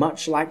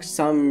 much like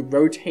some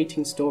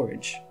rotating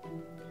storage.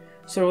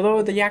 So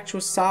although the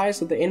actual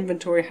size of the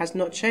inventory has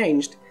not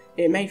changed,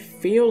 it may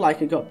feel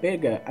like it got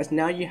bigger as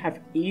now you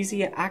have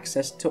easier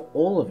access to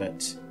all of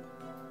it.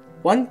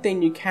 One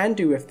thing you can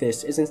do with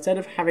this is instead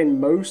of having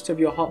most of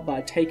your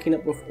hotbar taken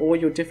up with all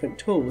your different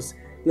tools,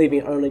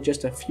 leaving only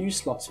just a few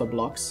slots for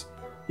blocks,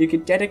 you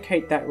could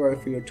dedicate that row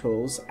for your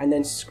tools and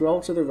then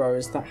scroll to the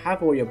rows that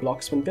have all your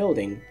blocks when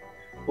building.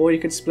 Or you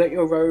could split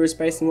your rows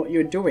based on what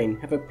you're doing,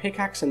 have a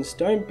pickaxe and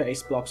stone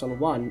based blocks on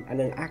one and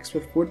an axe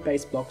with wood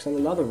based blocks on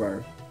another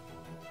row.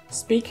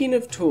 Speaking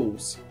of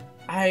tools,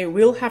 I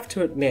will have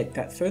to admit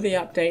that through the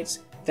updates,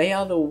 they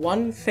are the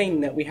one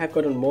thing that we have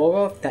gotten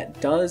more of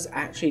that does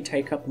actually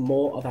take up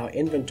more of our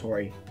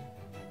inventory.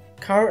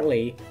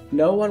 Currently,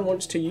 no one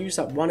wants to use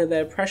up one of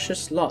their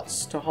precious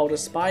slots to hold a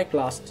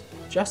spyglass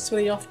just for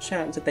the off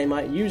chance that they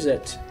might use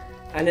it,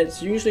 and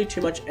it's usually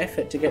too much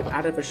effort to get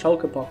out of a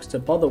shulker box to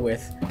bother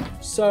with,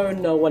 so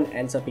no one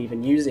ends up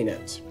even using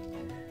it.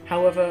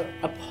 However,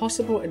 a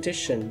possible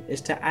addition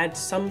is to add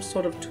some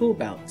sort of tool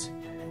belt,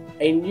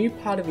 a new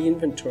part of the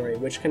inventory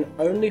which can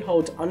only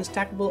hold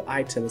unstackable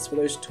items for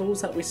those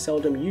tools that we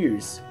seldom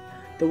use,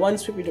 the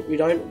ones we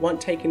don't want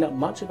taking up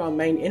much of our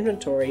main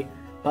inventory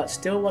but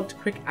still want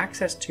quick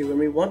access to when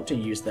we want to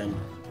use them.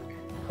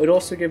 It would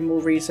also give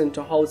more reason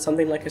to hold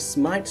something like a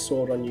smite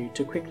sword on you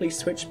to quickly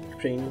switch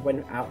between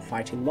when out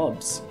fighting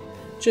mobs.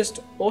 Just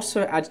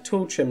also add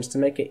tool trims to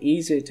make it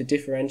easier to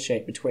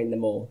differentiate between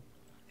them all.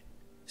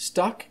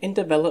 Stuck in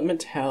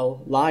development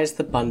hell lies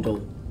the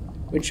bundle,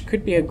 which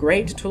could be a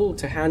great tool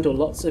to handle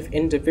lots of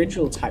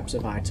individual types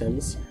of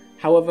items.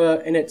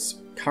 However, in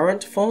its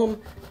current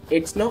form,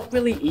 it's not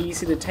really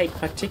easy to take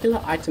particular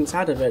items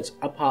out of it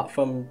apart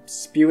from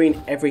spewing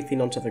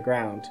everything onto the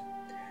ground.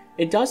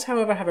 It does,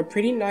 however, have a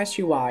pretty nice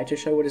UI to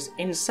show what is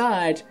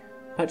inside,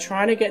 but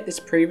trying to get this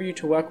preview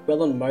to work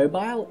well on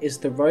mobile is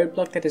the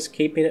roadblock that is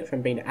keeping it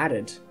from being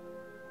added.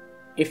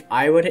 If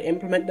I were to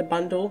implement the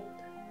bundle,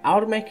 I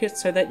would make it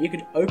so that you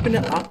could open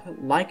it up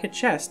like a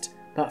chest,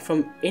 but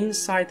from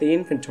inside the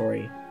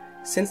inventory.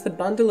 Since the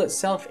bundle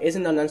itself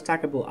isn't an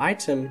unstackable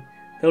item,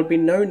 there would be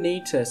no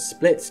need to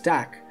split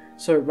stack,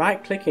 so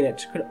right-clicking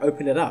it could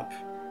open it up.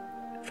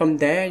 From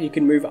there, you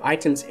can move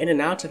items in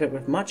and out of it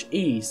with much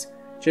ease.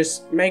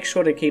 Just make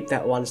sure to keep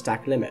that 1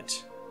 stack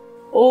limit.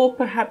 Or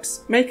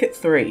perhaps make it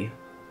 3.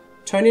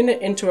 Turning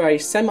it into a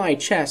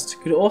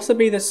semi-chest could also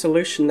be the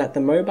solution that the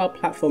mobile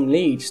platform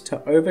needs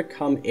to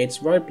overcome its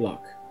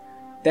roadblock.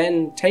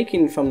 Then,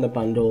 taking from the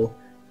bundle,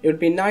 it would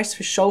be nice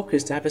for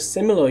shulkers to have a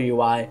similar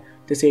UI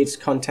to see its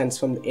contents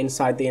from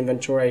inside the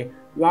inventory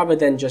rather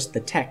than just the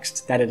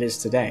text that it is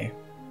today.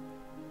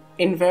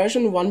 In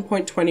version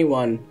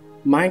 1.21,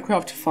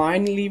 Minecraft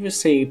finally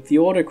received the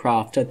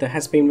autocrafter that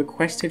has been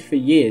requested for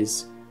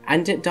years,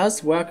 and it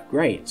does work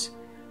great.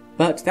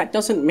 But that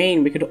doesn't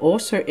mean we could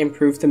also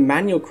improve the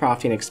manual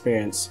crafting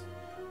experience.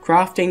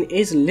 Crafting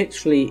is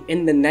literally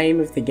in the name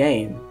of the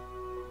game.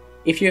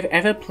 If you have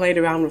ever played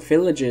around with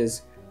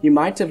villagers, you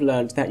might have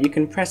learned that you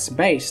can press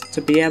base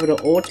to be able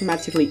to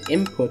automatically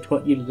input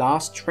what you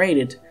last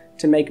traded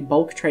to make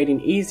bulk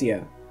trading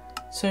easier.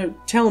 So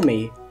tell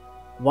me,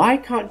 why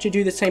can't you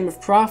do the same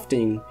with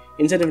crafting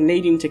instead of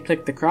needing to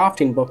click the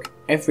crafting book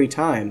every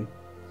time?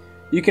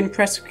 You can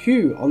press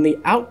Q on the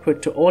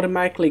output to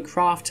automatically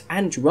craft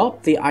and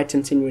drop the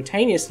item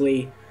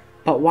simultaneously,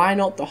 but why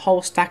not the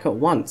whole stack at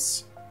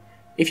once?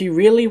 If you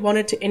really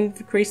wanted to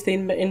increase the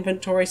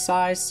inventory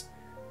size,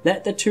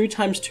 let the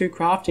 2x2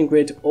 crafting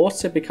grid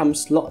also become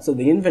slots of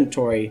the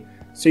inventory,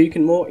 so you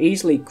can more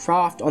easily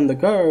craft on the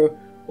go,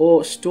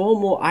 or store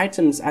more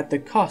items at the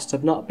cost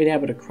of not being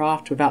able to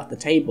craft without the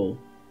table.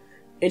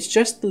 It's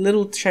just the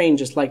little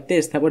changes like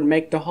this that would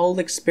make the whole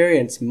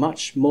experience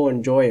much more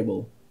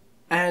enjoyable,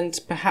 and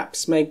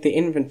perhaps make the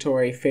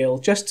inventory feel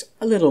just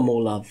a little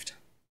more loved.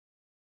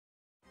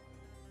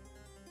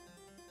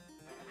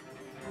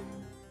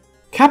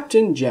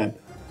 Captain Jeb,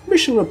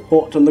 mission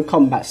report on the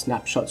combat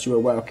snapshots you were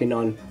working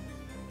on.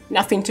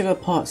 Nothing to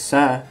report,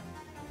 sir.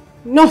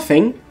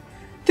 Nothing?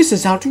 This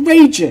is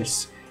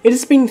outrageous! It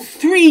has been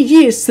 3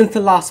 years since the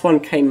last one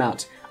came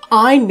out.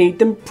 I need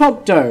them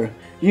prompto.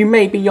 You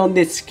may be on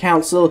this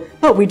council,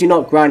 but we do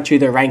not grant you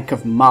the rank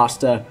of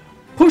master.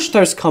 Push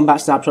those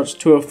combat snapshots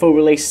to a full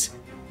release,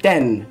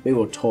 then we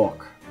will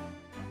talk.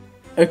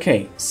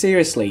 Okay,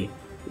 seriously,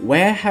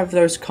 where have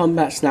those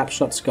combat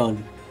snapshots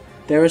gone?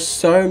 There are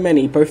so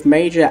many, both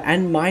major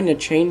and minor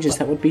changes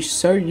that would be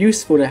so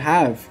useful to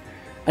have.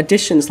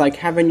 Additions like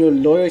having your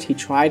loyalty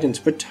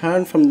trident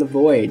return from the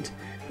void,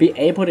 be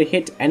able to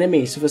hit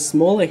enemies with a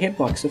smaller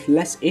hitbox with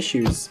less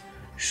issues,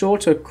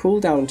 shorter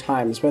cooldown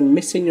times when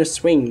missing your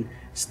swing,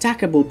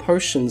 stackable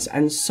potions,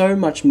 and so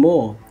much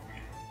more.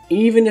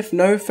 Even if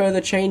no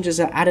further changes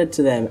are added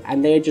to them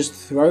and they are just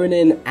thrown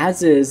in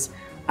as is,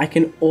 I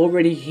can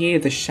already hear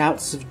the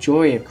shouts of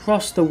joy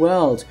across the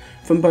world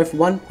from both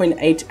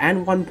 1.8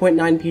 and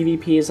 1.9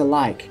 PvPers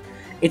alike.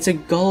 It's a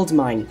gold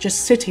mine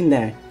just sitting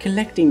there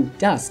collecting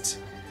dust.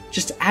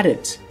 Just add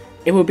it.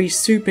 It will be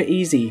super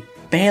easy,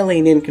 barely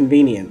an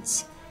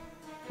inconvenience.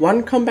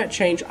 One combat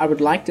change I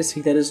would like to see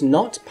that is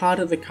not part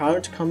of the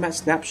current combat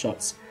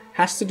snapshots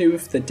has to do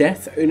with the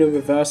Death Una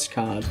reverse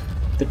card,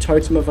 the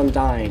Totem of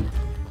Undying.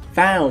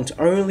 Found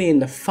only in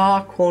the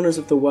far corners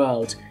of the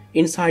world,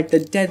 inside the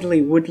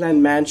deadly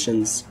woodland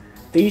mansions.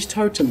 These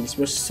totems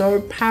were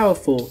so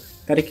powerful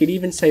that it could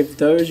even save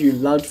those you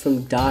loved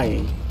from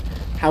dying.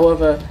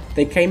 However,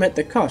 they came at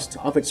the cost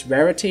of its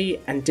rarity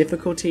and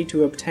difficulty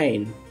to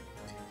obtain.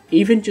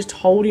 Even just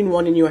holding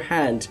one in your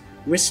hand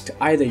risked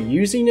either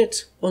using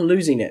it or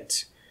losing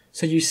it,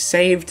 so you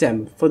saved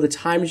them for the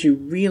times you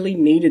really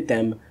needed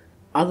them,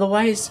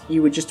 otherwise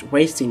you were just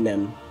wasting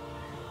them.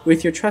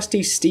 With your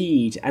trusty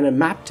steed and a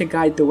map to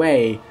guide the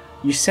way,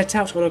 you set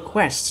out on a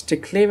quest to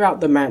clear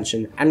out the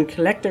mansion and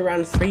collect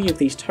around 3 of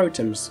these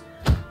totems,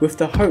 with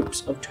the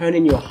hopes of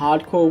turning your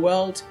hardcore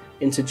world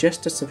into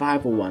just a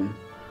survival one.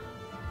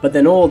 But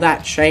then all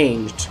that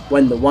changed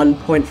when the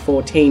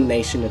 1.14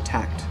 nation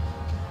attacked.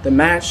 The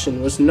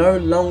mansion was no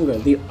longer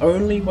the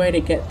only way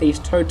to get these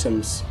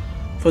totems,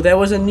 for there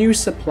was a new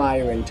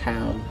supplier in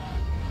town,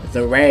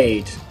 the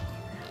raid.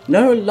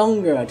 No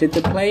longer did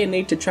the player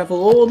need to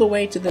travel all the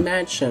way to the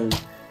mansion,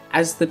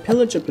 as the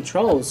pillager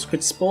patrols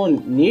could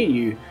spawn near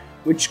you,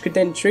 which could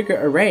then trigger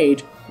a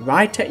raid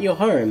right at your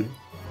home,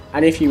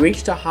 and if you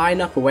reached a high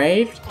enough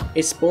wave,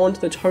 it spawned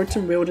the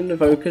totem wielding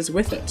evokers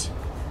with it.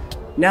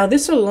 Now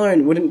this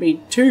alone wouldn't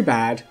be too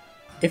bad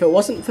if it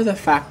wasn't for the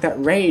fact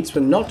that raids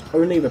were not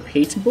only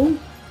repeatable,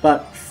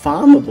 but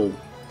farmable.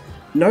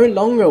 No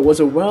longer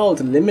was a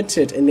world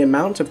limited in the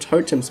amount of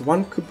totems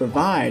one could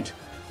provide,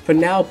 for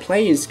now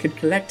players could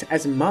collect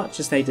as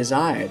much as they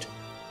desired,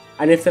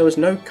 and if there was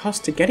no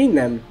cost to getting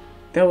them,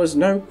 there was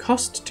no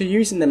cost to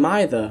using them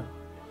either.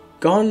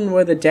 Gone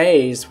were the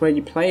days where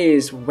you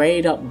players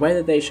weighed up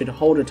whether they should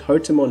hold a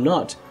totem or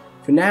not,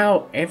 for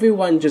now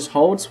everyone just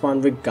holds one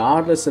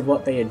regardless of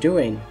what they are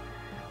doing,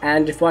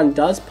 and if one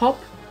does pop,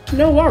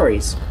 no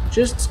worries,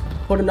 just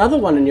put another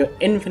one in your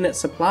infinite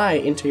supply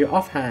into your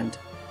offhand.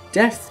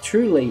 Death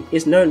truly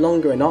is no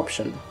longer an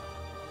option.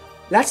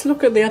 Let's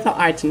look at the other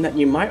item that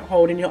you might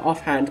hold in your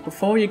offhand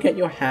before you get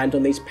your hand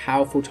on these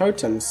powerful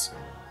totems,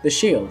 the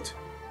shield.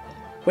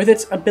 With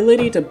its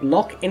ability to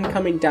block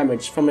incoming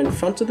damage from in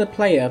front of the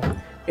player,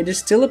 it is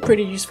still a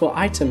pretty useful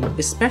item,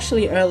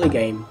 especially early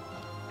game.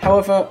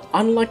 However,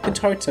 unlike the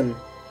totem,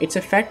 its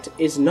effect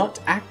is not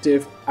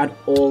active at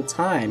all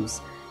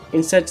times.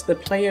 Instead, the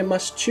player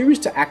must choose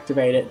to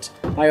activate it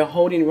by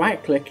holding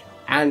right click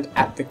and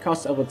at the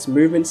cost of its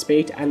movement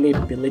speed and the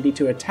ability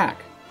to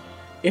attack.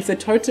 If the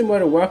totem were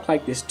to work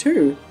like this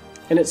too,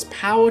 then its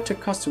power to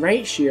cost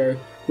ratio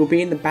will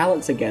be in the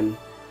balance again.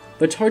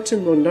 The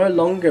totem will no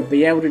longer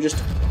be able to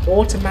just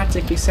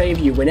automatically save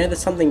you whenever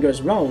something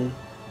goes wrong,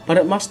 but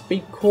it must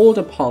be called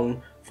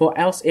upon, for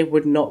else it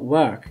would not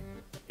work.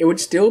 It would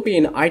still be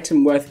an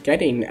item worth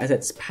getting as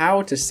its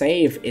power to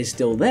save is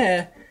still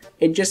there,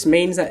 it just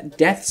means that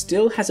death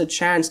still has a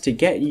chance to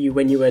get you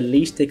when you are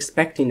least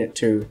expecting it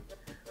to.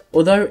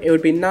 Although it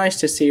would be nice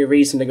to see a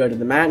reason to go to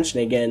the mansion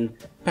again,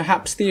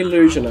 perhaps the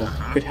Illusioner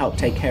could help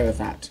take care of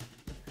that.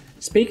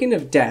 Speaking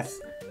of death,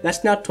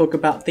 let's now talk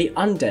about the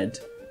undead,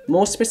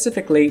 more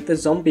specifically the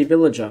zombie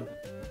villager.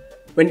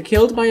 When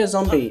killed by a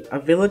zombie, a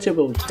villager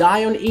will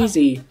die on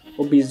easy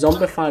or be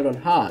zombified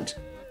on hard.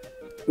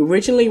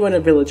 Originally when a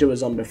villager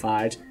was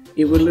zombified,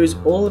 it would lose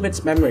all of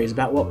its memories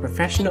about what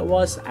profession it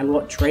was and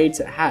what trades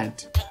it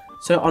had.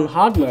 So on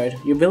hard mode,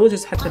 your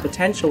villagers had the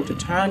potential to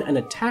turn and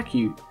attack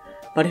you,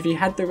 but if you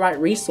had the right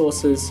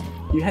resources,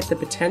 you had the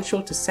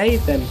potential to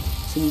save them,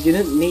 so you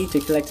didn't need to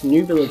collect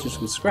new villagers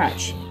from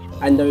scratch,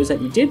 and those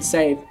that you did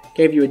save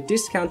gave you a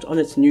discount on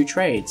its new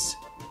trades.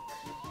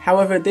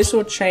 However, this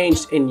all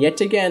changed in yet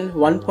again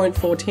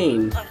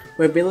 1.14,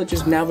 where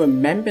villagers now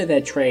remember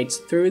their trades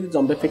through the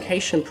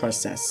zombification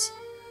process.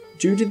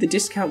 Due to the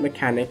discount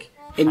mechanic,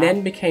 it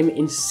then became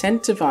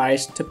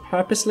incentivized to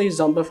purposely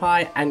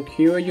zombify and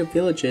cure your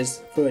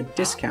villagers for a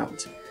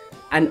discount.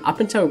 And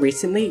up until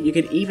recently, you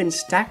could even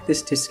stack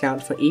this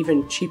discount for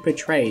even cheaper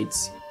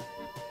trades.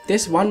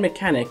 This one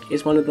mechanic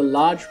is one of the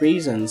large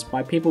reasons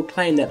why people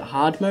claim that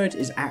hard mode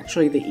is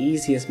actually the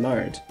easiest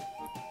mode.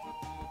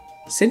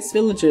 Since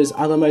villagers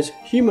are the most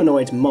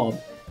humanoid mob,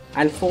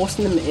 and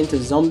forcing them into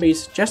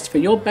zombies just for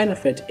your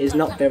benefit is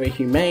not very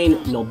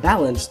humane nor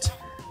balanced,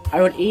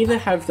 I would either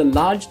have the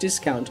large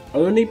discount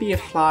only be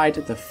applied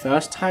the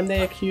first time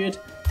they are cured,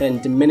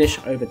 then diminish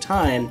over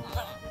time,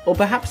 or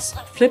perhaps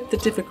flip the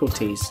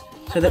difficulties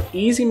so that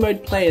easy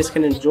mode players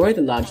can enjoy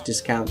the large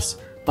discounts,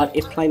 but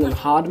if playing on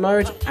hard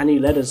mode and you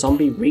let a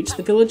zombie reach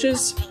the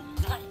villagers,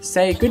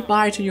 say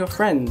goodbye to your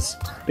friends,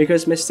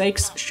 because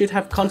mistakes should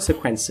have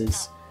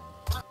consequences.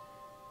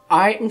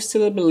 I am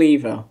still a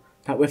believer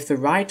that with the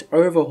right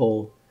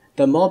overhaul,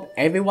 the mob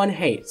everyone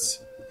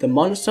hates, the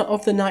monster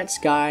of the night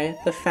sky,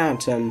 the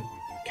Phantom,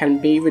 can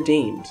be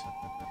redeemed.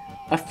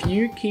 A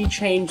few key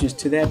changes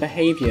to their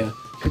behaviour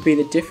could be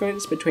the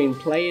difference between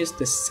players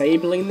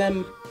disabling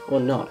them or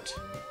not.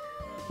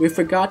 With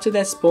regard to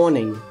their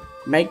spawning,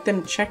 make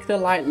them check the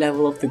light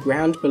level of the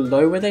ground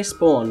below where they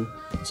spawn,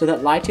 so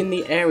that light in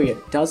the area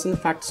does in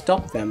fact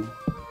stop them.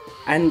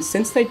 And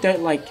since they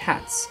don't like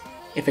cats,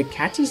 if a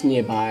cat is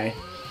nearby,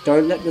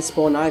 don't let them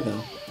spawn either.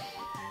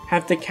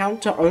 Have the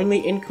counter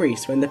only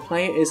increase when the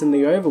player is in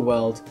the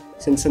overworld,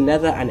 since the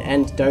Nether and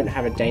End don't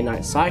have a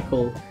day-night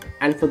cycle,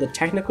 and for the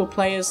technical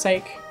player's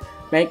sake,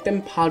 make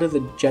them part of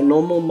the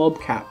normal mob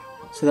cap,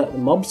 so that the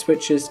mob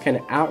switchers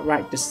can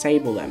outright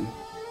disable them.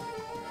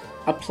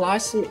 Apply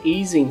some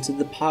easing to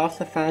the path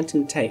the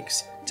Phantom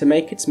takes to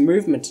make its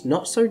movement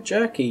not so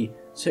jerky,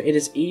 so it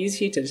is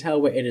easier to tell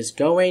where it is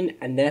going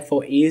and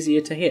therefore easier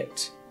to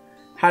hit.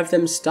 Have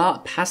them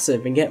start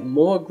passive and get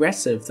more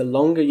aggressive the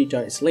longer you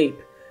don't sleep,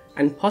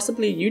 and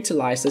possibly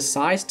utilize the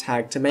size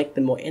tag to make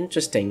them more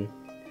interesting.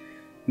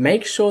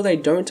 Make sure they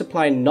don't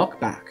apply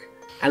knockback,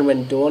 and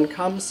when dawn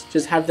comes,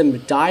 just have them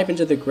dive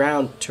into the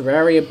ground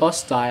Terraria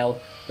boss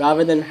style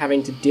rather than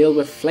having to deal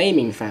with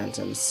flaming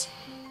phantoms.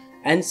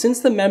 And since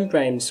the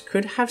membranes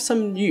could have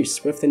some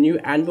use with the new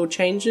anvil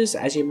changes,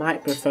 as you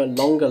might prefer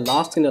longer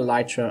lasting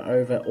elytra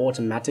over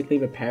automatically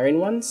repairing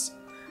ones,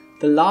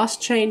 the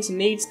last change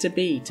needs to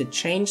be to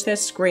change their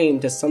scream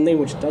to something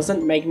which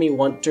doesn't make me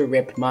want to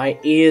rip my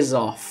ears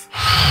off.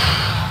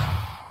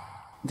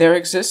 There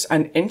exists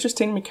an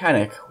interesting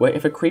mechanic where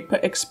if a creeper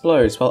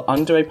explodes while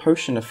under a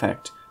potion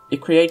effect,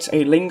 it creates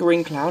a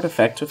lingering cloud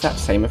effect with that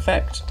same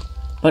effect.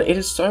 But it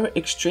is so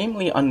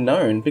extremely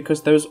unknown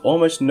because there is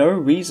almost no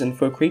reason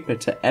for a creeper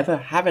to ever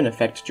have an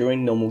effect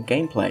during normal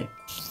gameplay.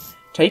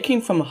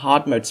 Taking from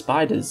hard mode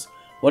spiders,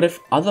 what if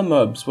other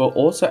mobs were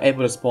also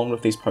able to spawn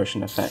with these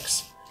potion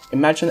effects?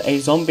 Imagine a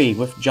zombie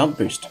with jump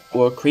boost,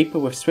 or a creeper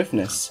with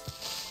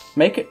swiftness.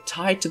 Make it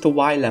tied to the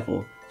Y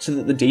level, so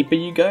that the deeper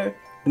you go,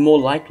 the more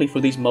likely for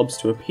these mobs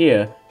to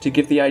appear, to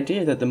give the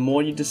idea that the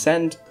more you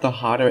descend, the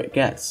harder it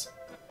gets.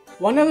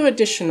 One other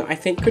addition I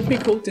think could be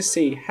cool to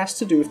see has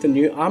to do with the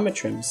new armor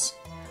trims.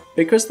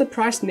 Because the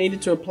price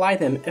needed to apply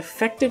them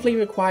effectively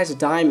requires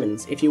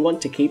diamonds if you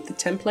want to keep the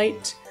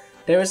template,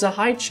 there is a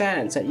high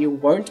chance that you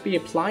won't be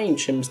applying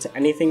trims to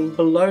anything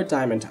below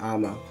diamond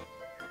armor.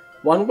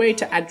 One way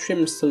to add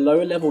trims to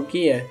lower level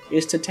gear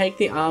is to take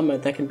the armor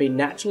that can be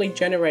naturally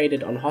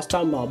generated on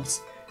hostile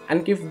mobs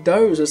and give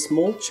those a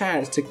small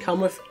chance to come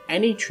with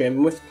any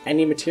trim with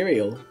any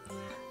material.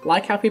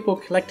 Like how people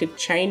collected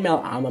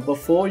chainmail armor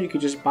before you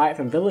could just buy it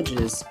from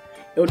villagers,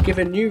 it would give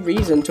a new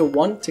reason to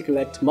want to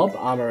collect mob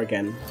armor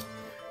again.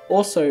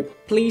 Also,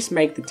 please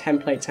make the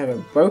templates have a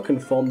broken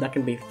form that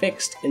can be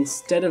fixed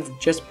instead of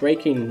just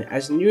breaking,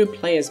 as newer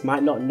players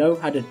might not know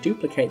how to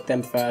duplicate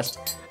them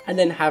first and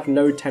then have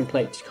no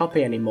template to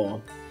copy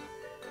anymore.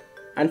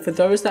 And for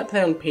those that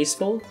play on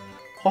peaceful,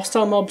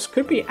 hostile mobs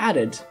could be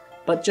added,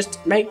 but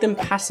just make them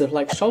passive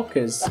like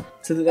shulkers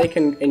so that they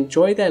can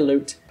enjoy their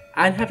loot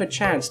and have a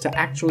chance to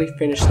actually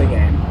finish the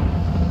game.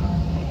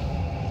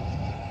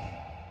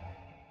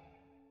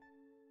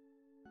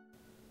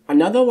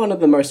 Another one of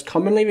the most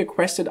commonly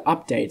requested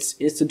updates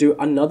is to do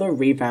another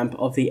revamp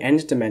of the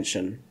end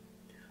dimension.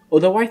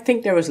 Although I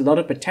think there is a lot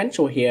of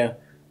potential here,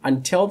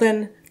 until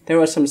then, there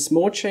are some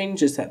small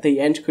changes that the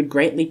end could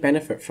greatly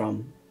benefit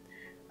from.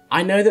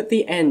 I know that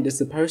the end is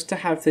supposed to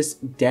have this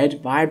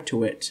dead vibe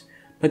to it,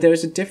 but there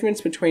is a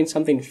difference between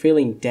something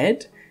feeling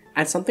dead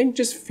and something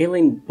just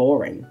feeling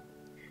boring.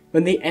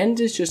 When the end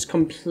is just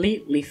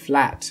completely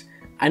flat,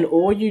 and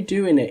all you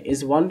do in it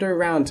is wander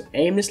around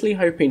aimlessly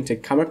hoping to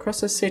come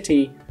across a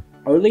city,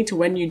 only to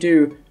when you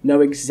do,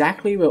 know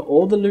exactly where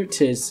all the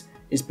loot is,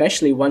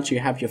 especially once you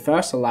have your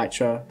first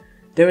elytra,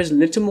 there is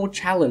little more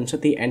challenge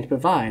that the end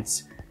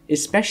provides,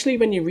 especially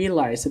when you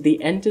realize that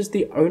the end is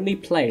the only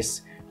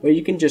place where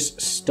you can just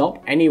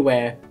stop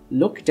anywhere,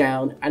 look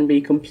down, and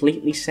be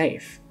completely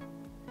safe.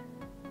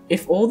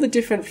 If all the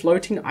different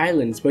floating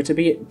islands were to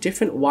be at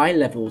different Y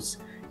levels,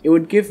 it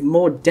would give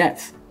more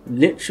depth,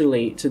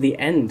 literally, to the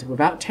end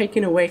without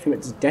taking away from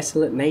its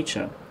desolate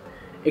nature.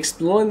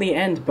 Exploring the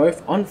end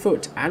both on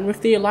foot and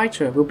with the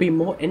elytra will be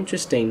more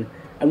interesting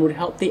and would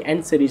help the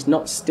end cities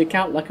not stick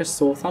out like a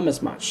sore thumb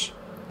as much.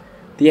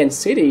 The end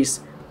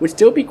cities would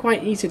still be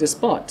quite easy to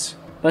spot,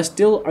 but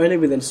still only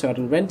within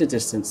certain render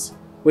distance,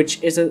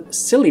 which is a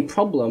silly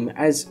problem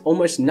as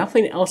almost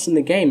nothing else in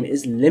the game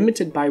is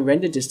limited by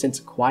render distance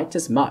quite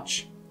as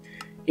much.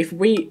 If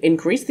we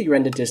increase the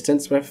render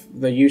distance with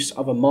the use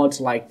of a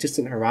mod like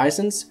Distant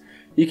Horizons,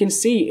 you can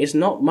see it's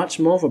not much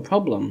more of a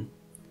problem.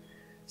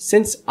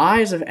 Since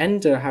Eyes of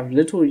Ender have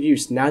little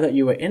use now that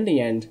you are in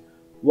the end,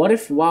 what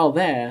if while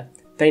there,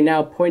 they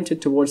now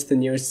pointed towards the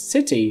nearest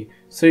city,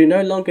 so you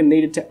no longer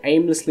needed to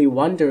aimlessly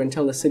wander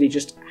until the city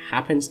just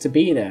happens to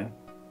be there?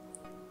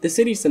 The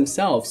cities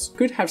themselves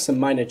could have some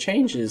minor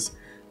changes,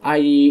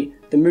 i.e.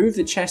 move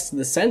the chests to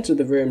the center of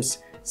the rooms,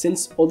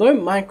 since although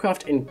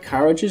Minecraft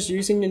encourages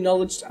using your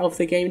knowledge of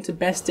the game to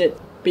best it,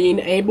 being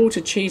able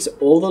to cheese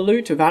all the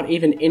loot without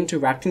even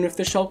interacting with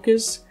the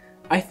shulkers,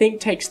 I think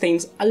takes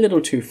things a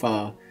little too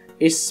far,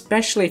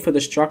 especially for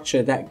the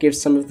structure that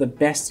gives some of the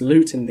best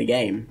loot in the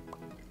game.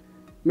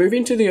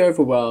 Moving to the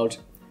overworld,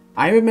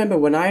 I remember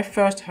when I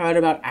first heard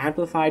about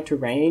amplified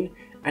terrain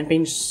and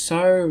being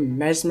so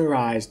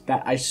mesmerized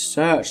that I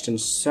searched and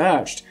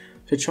searched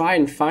to try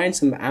and find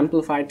some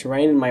amplified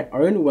terrain in my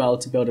own world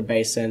to build a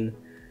base in,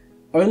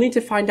 only to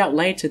find out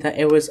later that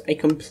it was a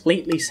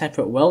completely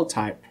separate world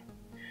type.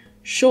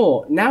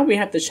 Sure, now we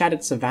have the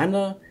Shattered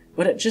Savannah,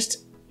 but it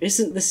just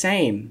isn't the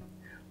same.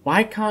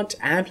 Why can't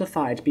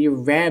Amplified be a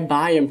rare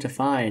biome to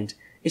find,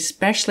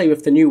 especially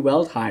with the new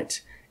world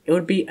height? It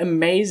would be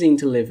amazing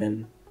to live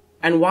in.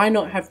 And why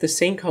not have the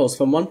sinkholes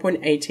from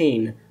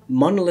 1.18,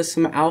 monoliths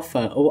from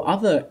Alpha, or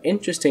other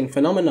interesting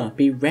phenomena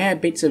be rare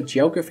bits of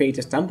geography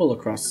to stumble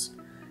across?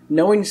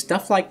 Knowing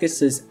stuff like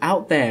this is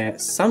out there,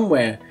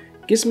 somewhere,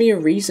 gives me a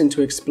reason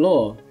to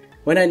explore,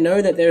 when I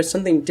know that there is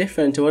something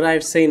different to what I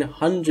have seen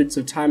hundreds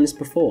of times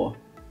before.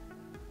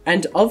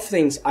 And of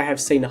things I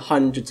have seen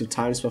hundreds of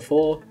times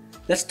before,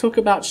 let's talk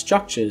about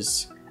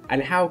structures,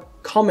 and how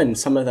common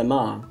some of them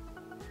are.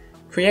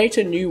 Create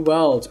a new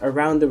world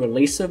around the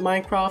release of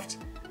Minecraft,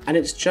 and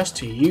it's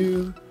just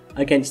you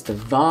against the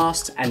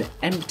vast and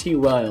empty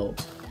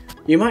world.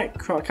 You might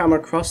come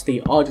across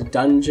the odd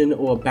dungeon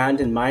or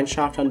abandoned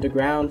mineshaft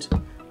underground,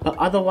 but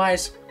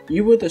otherwise,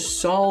 you were the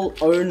sole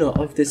owner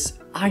of this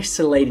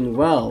isolating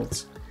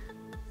world.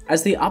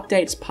 As the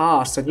updates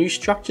passed and new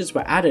structures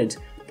were added,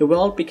 the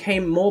world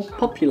became more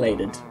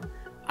populated.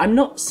 I'm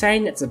not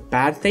saying it's a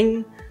bad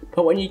thing,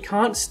 but when you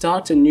can't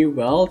start a new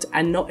world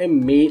and not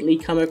immediately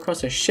come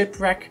across a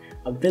shipwreck,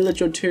 a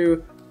village or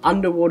two,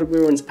 underwater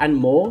ruins and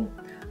more,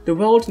 the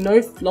world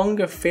no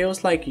longer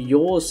feels like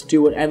yours to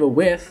do whatever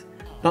with,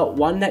 but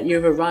one that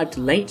you've arrived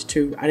late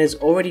to and is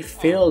already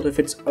filled with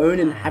its own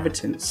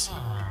inhabitants.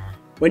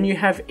 When you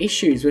have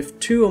issues with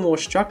two or more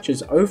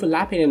structures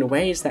overlapping in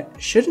ways that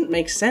shouldn't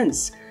make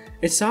sense,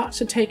 it starts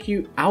to take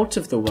you out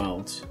of the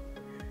world.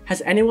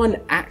 Has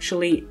anyone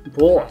actually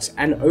bought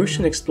an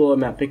Ocean Explorer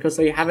map because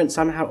they haven't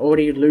somehow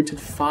already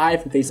looted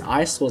 5 of these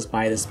eyesores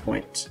by this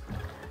point?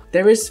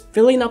 There is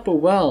filling up a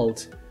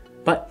world,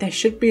 but there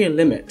should be a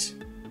limit.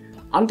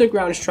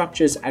 Underground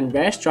structures and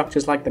rare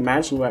structures like the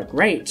mansion work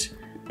great,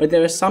 but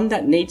there are some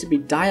that need to be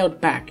dialed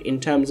back in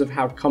terms of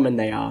how common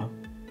they are.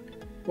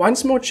 One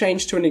small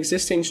change to an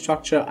existing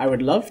structure I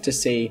would love to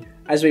see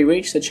as we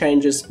reach the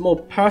changes more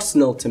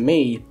personal to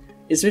me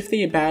is with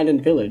the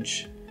abandoned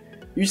village.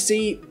 You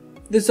see,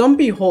 the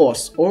zombie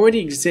horse already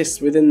exists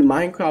within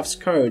Minecraft's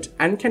code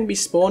and can be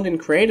spawned in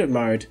creative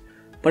mode,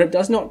 but it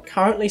does not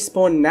currently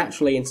spawn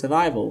naturally in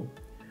survival.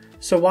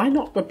 So why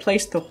not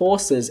replace the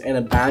horses in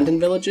abandoned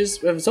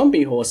villages with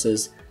zombie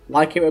horses,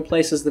 like it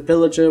replaces the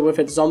villager with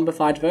its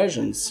zombified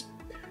versions?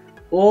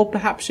 Or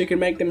perhaps you can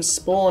make them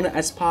spawn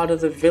as part of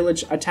the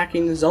village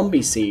attacking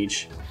zombie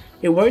siege.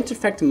 It won't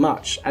affect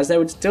much, as they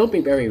would still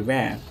be very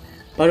rare,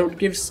 but it would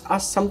give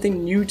us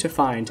something new to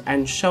find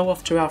and show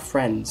off to our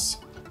friends.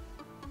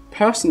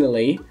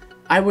 Personally,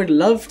 I would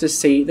love to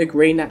see the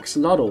green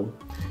axolotl.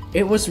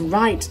 It was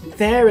right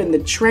there in the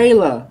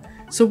trailer,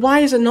 so why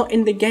is it not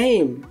in the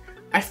game?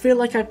 I feel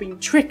like I've been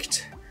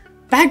tricked,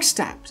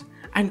 backstabbed,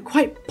 and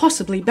quite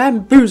possibly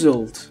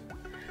bamboozled.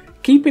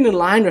 Keeping in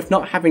line with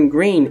not having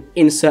green,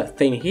 insert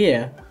thing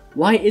here,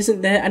 why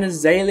isn't there an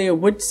azalea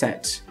wood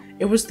set?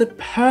 It was the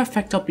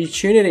perfect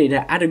opportunity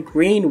to add a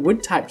green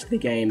wood type to the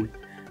game,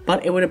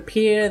 but it would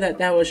appear that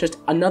that was just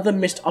another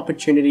missed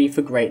opportunity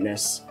for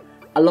greatness,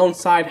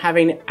 alongside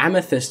having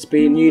amethyst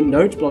be a new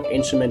note block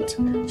instrument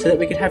so that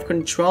we could have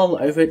control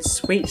over its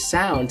sweet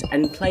sound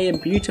and play a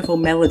beautiful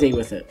melody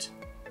with it.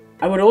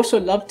 I would also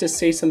love to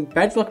see some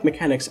bedrock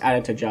mechanics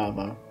added to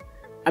Java.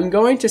 I'm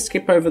going to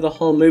skip over the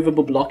whole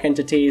movable block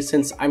entities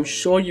since I'm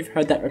sure you've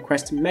heard that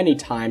request many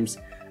times,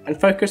 and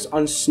focus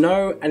on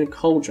snow and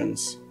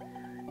cauldrons.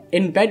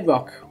 In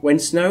Bedrock, when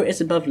snow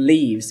is above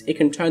leaves, it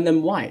can turn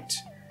them white,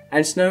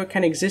 and snow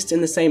can exist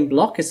in the same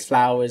block as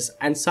flowers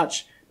and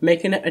such,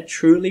 making it a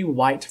truly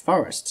white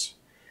forest.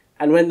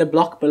 And when the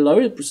block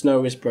below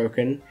snow is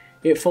broken,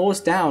 it falls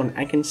down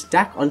and can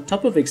stack on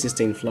top of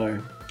existing flow.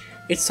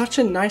 It's such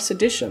a nice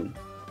addition.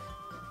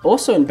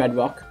 Also in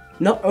Bedrock,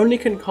 not only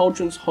can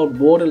cauldrons hold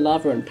water,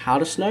 lava and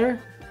powder snow,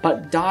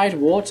 but dyed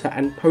water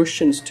and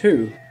potions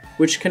too,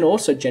 which can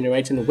also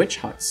generate in witch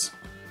huts.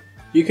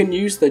 You can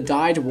use the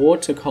dyed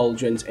water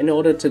cauldrons in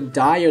order to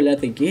dye your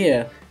leather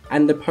gear,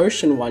 and the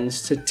potion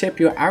ones to tip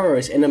your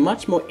arrows in a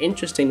much more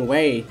interesting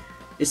way,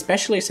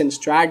 especially since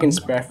Dragon's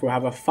Breath will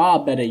have a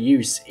far better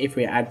use if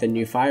we add the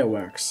new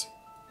fireworks.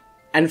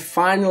 And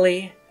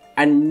finally,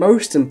 and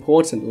most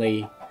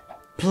importantly,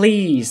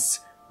 please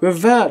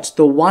revert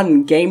the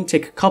 1 game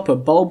tick copper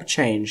bulb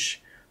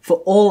change for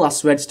all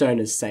us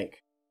Redstoners'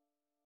 sake.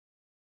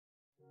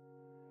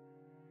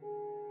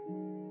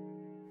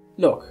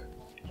 Look,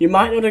 you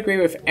might not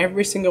agree with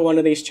every single one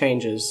of these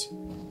changes,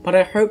 but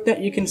I hope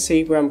that you can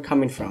see where I'm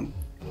coming from.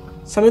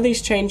 Some of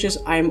these changes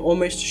I am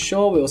almost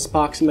sure will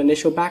spark some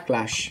initial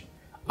backlash,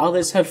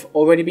 others have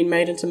already been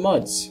made into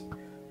mods.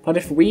 But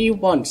if we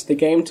want the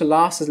game to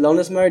last as long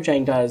as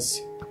Mojang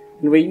does,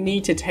 then we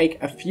need to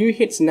take a few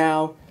hits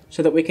now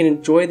so that we can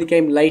enjoy the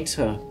game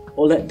later,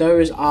 or let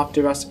those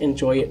after us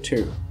enjoy it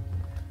too.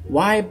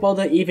 Why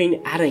bother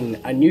even adding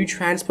a new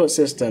transport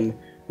system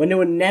when it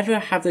would never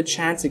have the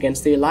chance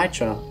against the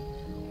Elytra,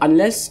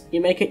 unless you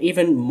make it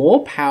even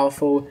more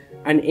powerful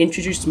and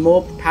introduce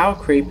more power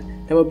creep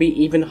that will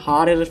be even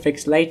harder to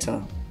fix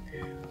later.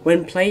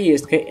 When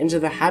players get into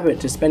the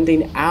habit of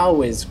spending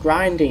hours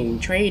grinding,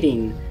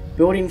 trading,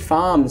 building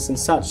farms and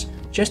such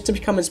just to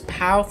become as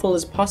powerful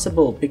as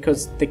possible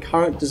because the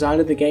current design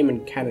of the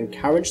game can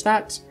encourage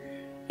that,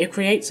 it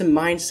creates a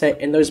mindset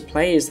in those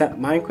players that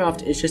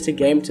Minecraft is just a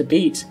game to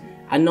beat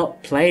and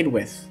not played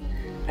with.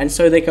 And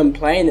so they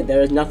complain that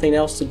there is nothing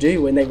else to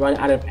do when they run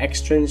out of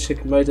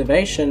extrinsic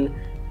motivation,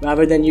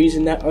 rather than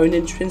using their own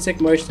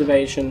intrinsic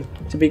motivation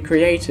to be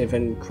creative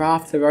and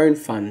craft their own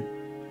fun.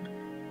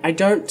 I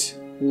don't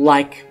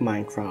like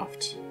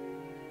Minecraft.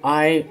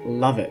 I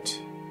love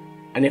it.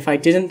 And if I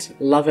didn't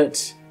love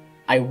it,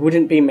 I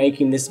wouldn't be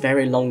making this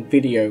very long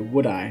video,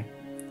 would I?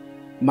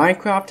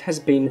 Minecraft has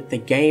been the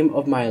game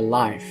of my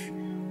life,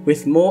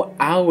 with more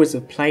hours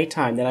of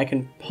playtime than I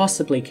can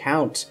possibly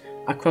count,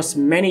 across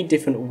many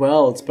different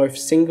worlds, both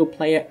single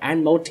player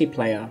and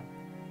multiplayer.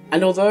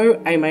 And although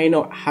I may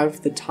not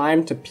have the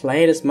time to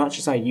play it as much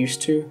as I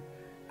used to,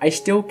 I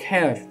still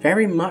care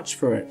very much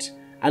for it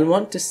and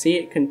want to see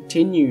it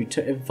continue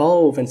to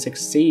evolve and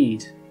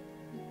succeed.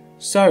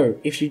 So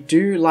if you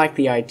do like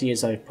the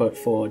ideas I've put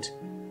forward,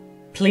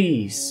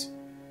 please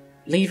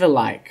leave a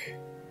like,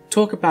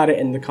 talk about it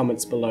in the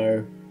comments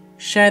below,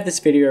 share this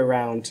video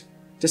around,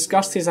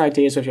 discuss these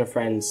ideas with your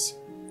friends.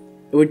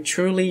 It would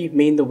truly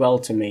mean the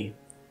world to me,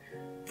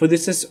 for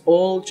this is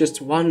all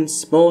just one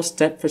small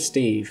step for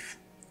Steve,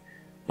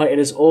 but it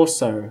is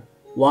also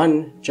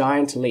one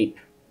giant leap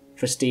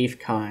for Steve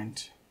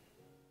Kind.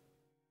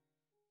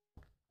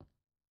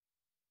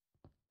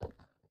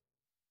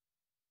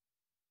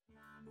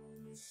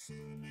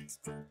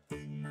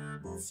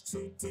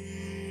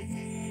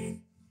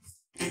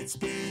 It's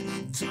been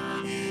a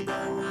journey,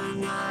 but we're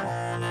not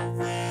all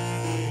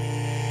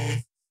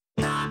away.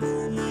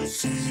 Marble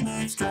machine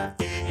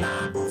extracting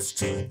marbles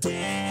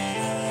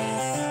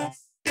today.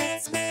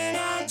 It's been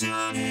a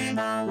journey,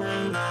 but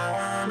we're not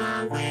on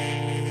our way.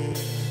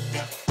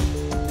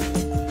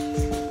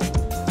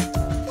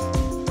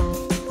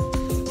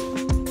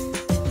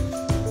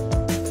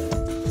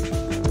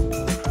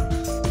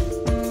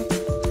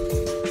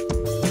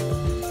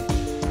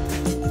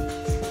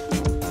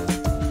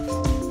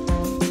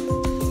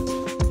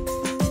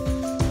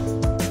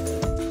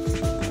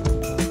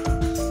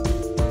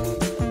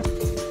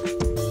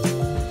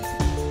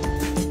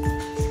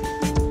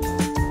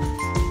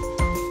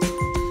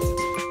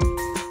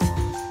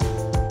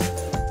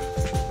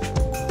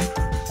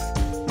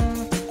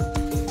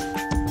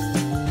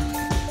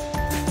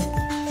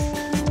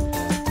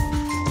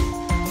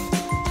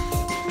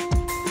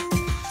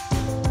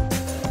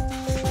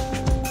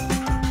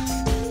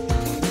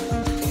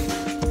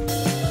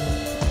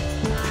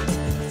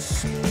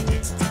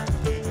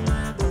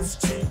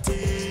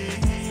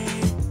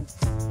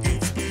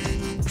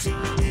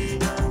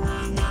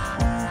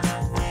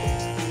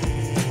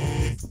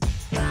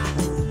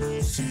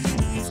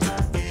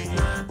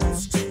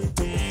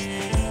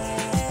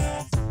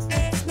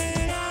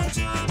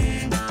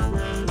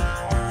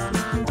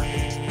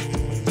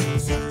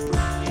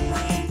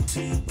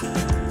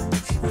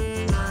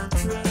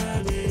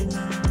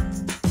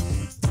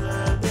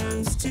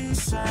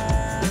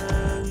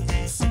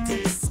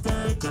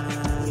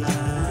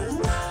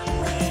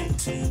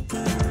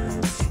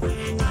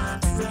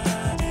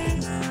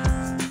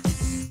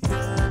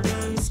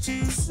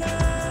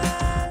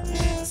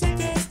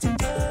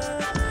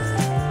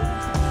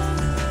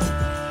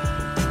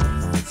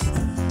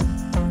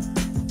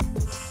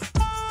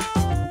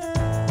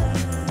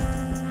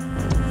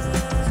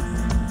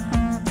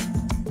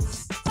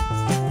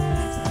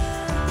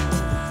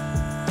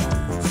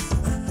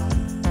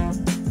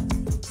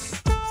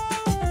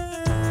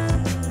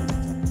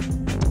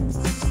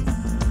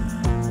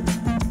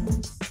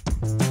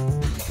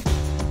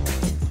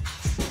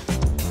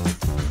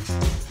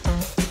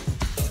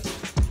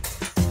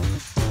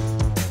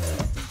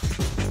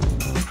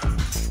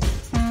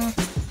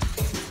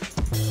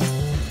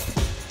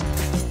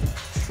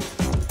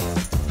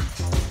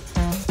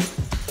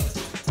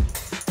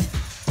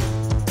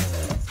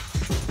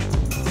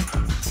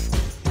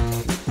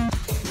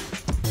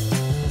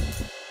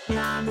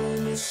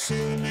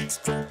 it's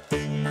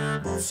dropping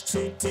marbles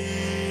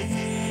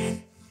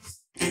today.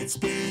 It's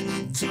been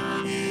a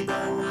journey,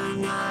 but we're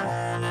not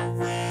on our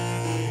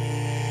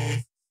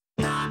way.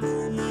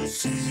 Marble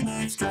machine,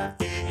 it's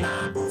dropping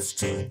marbles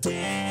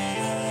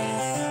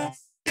today.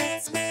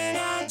 It's been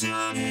a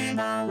journey,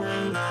 but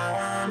we're not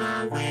on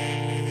our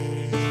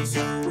way. There's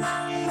a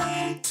long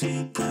way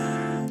to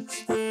go,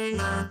 we're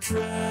not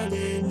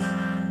ready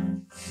now.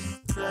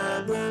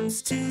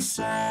 Problems to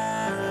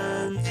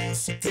solve,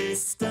 music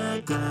is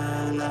the goal.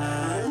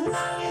 A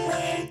long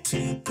way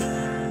to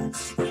go,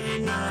 we're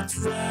not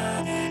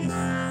ready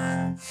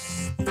now.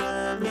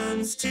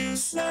 Problems to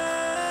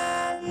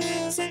solve,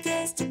 music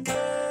is the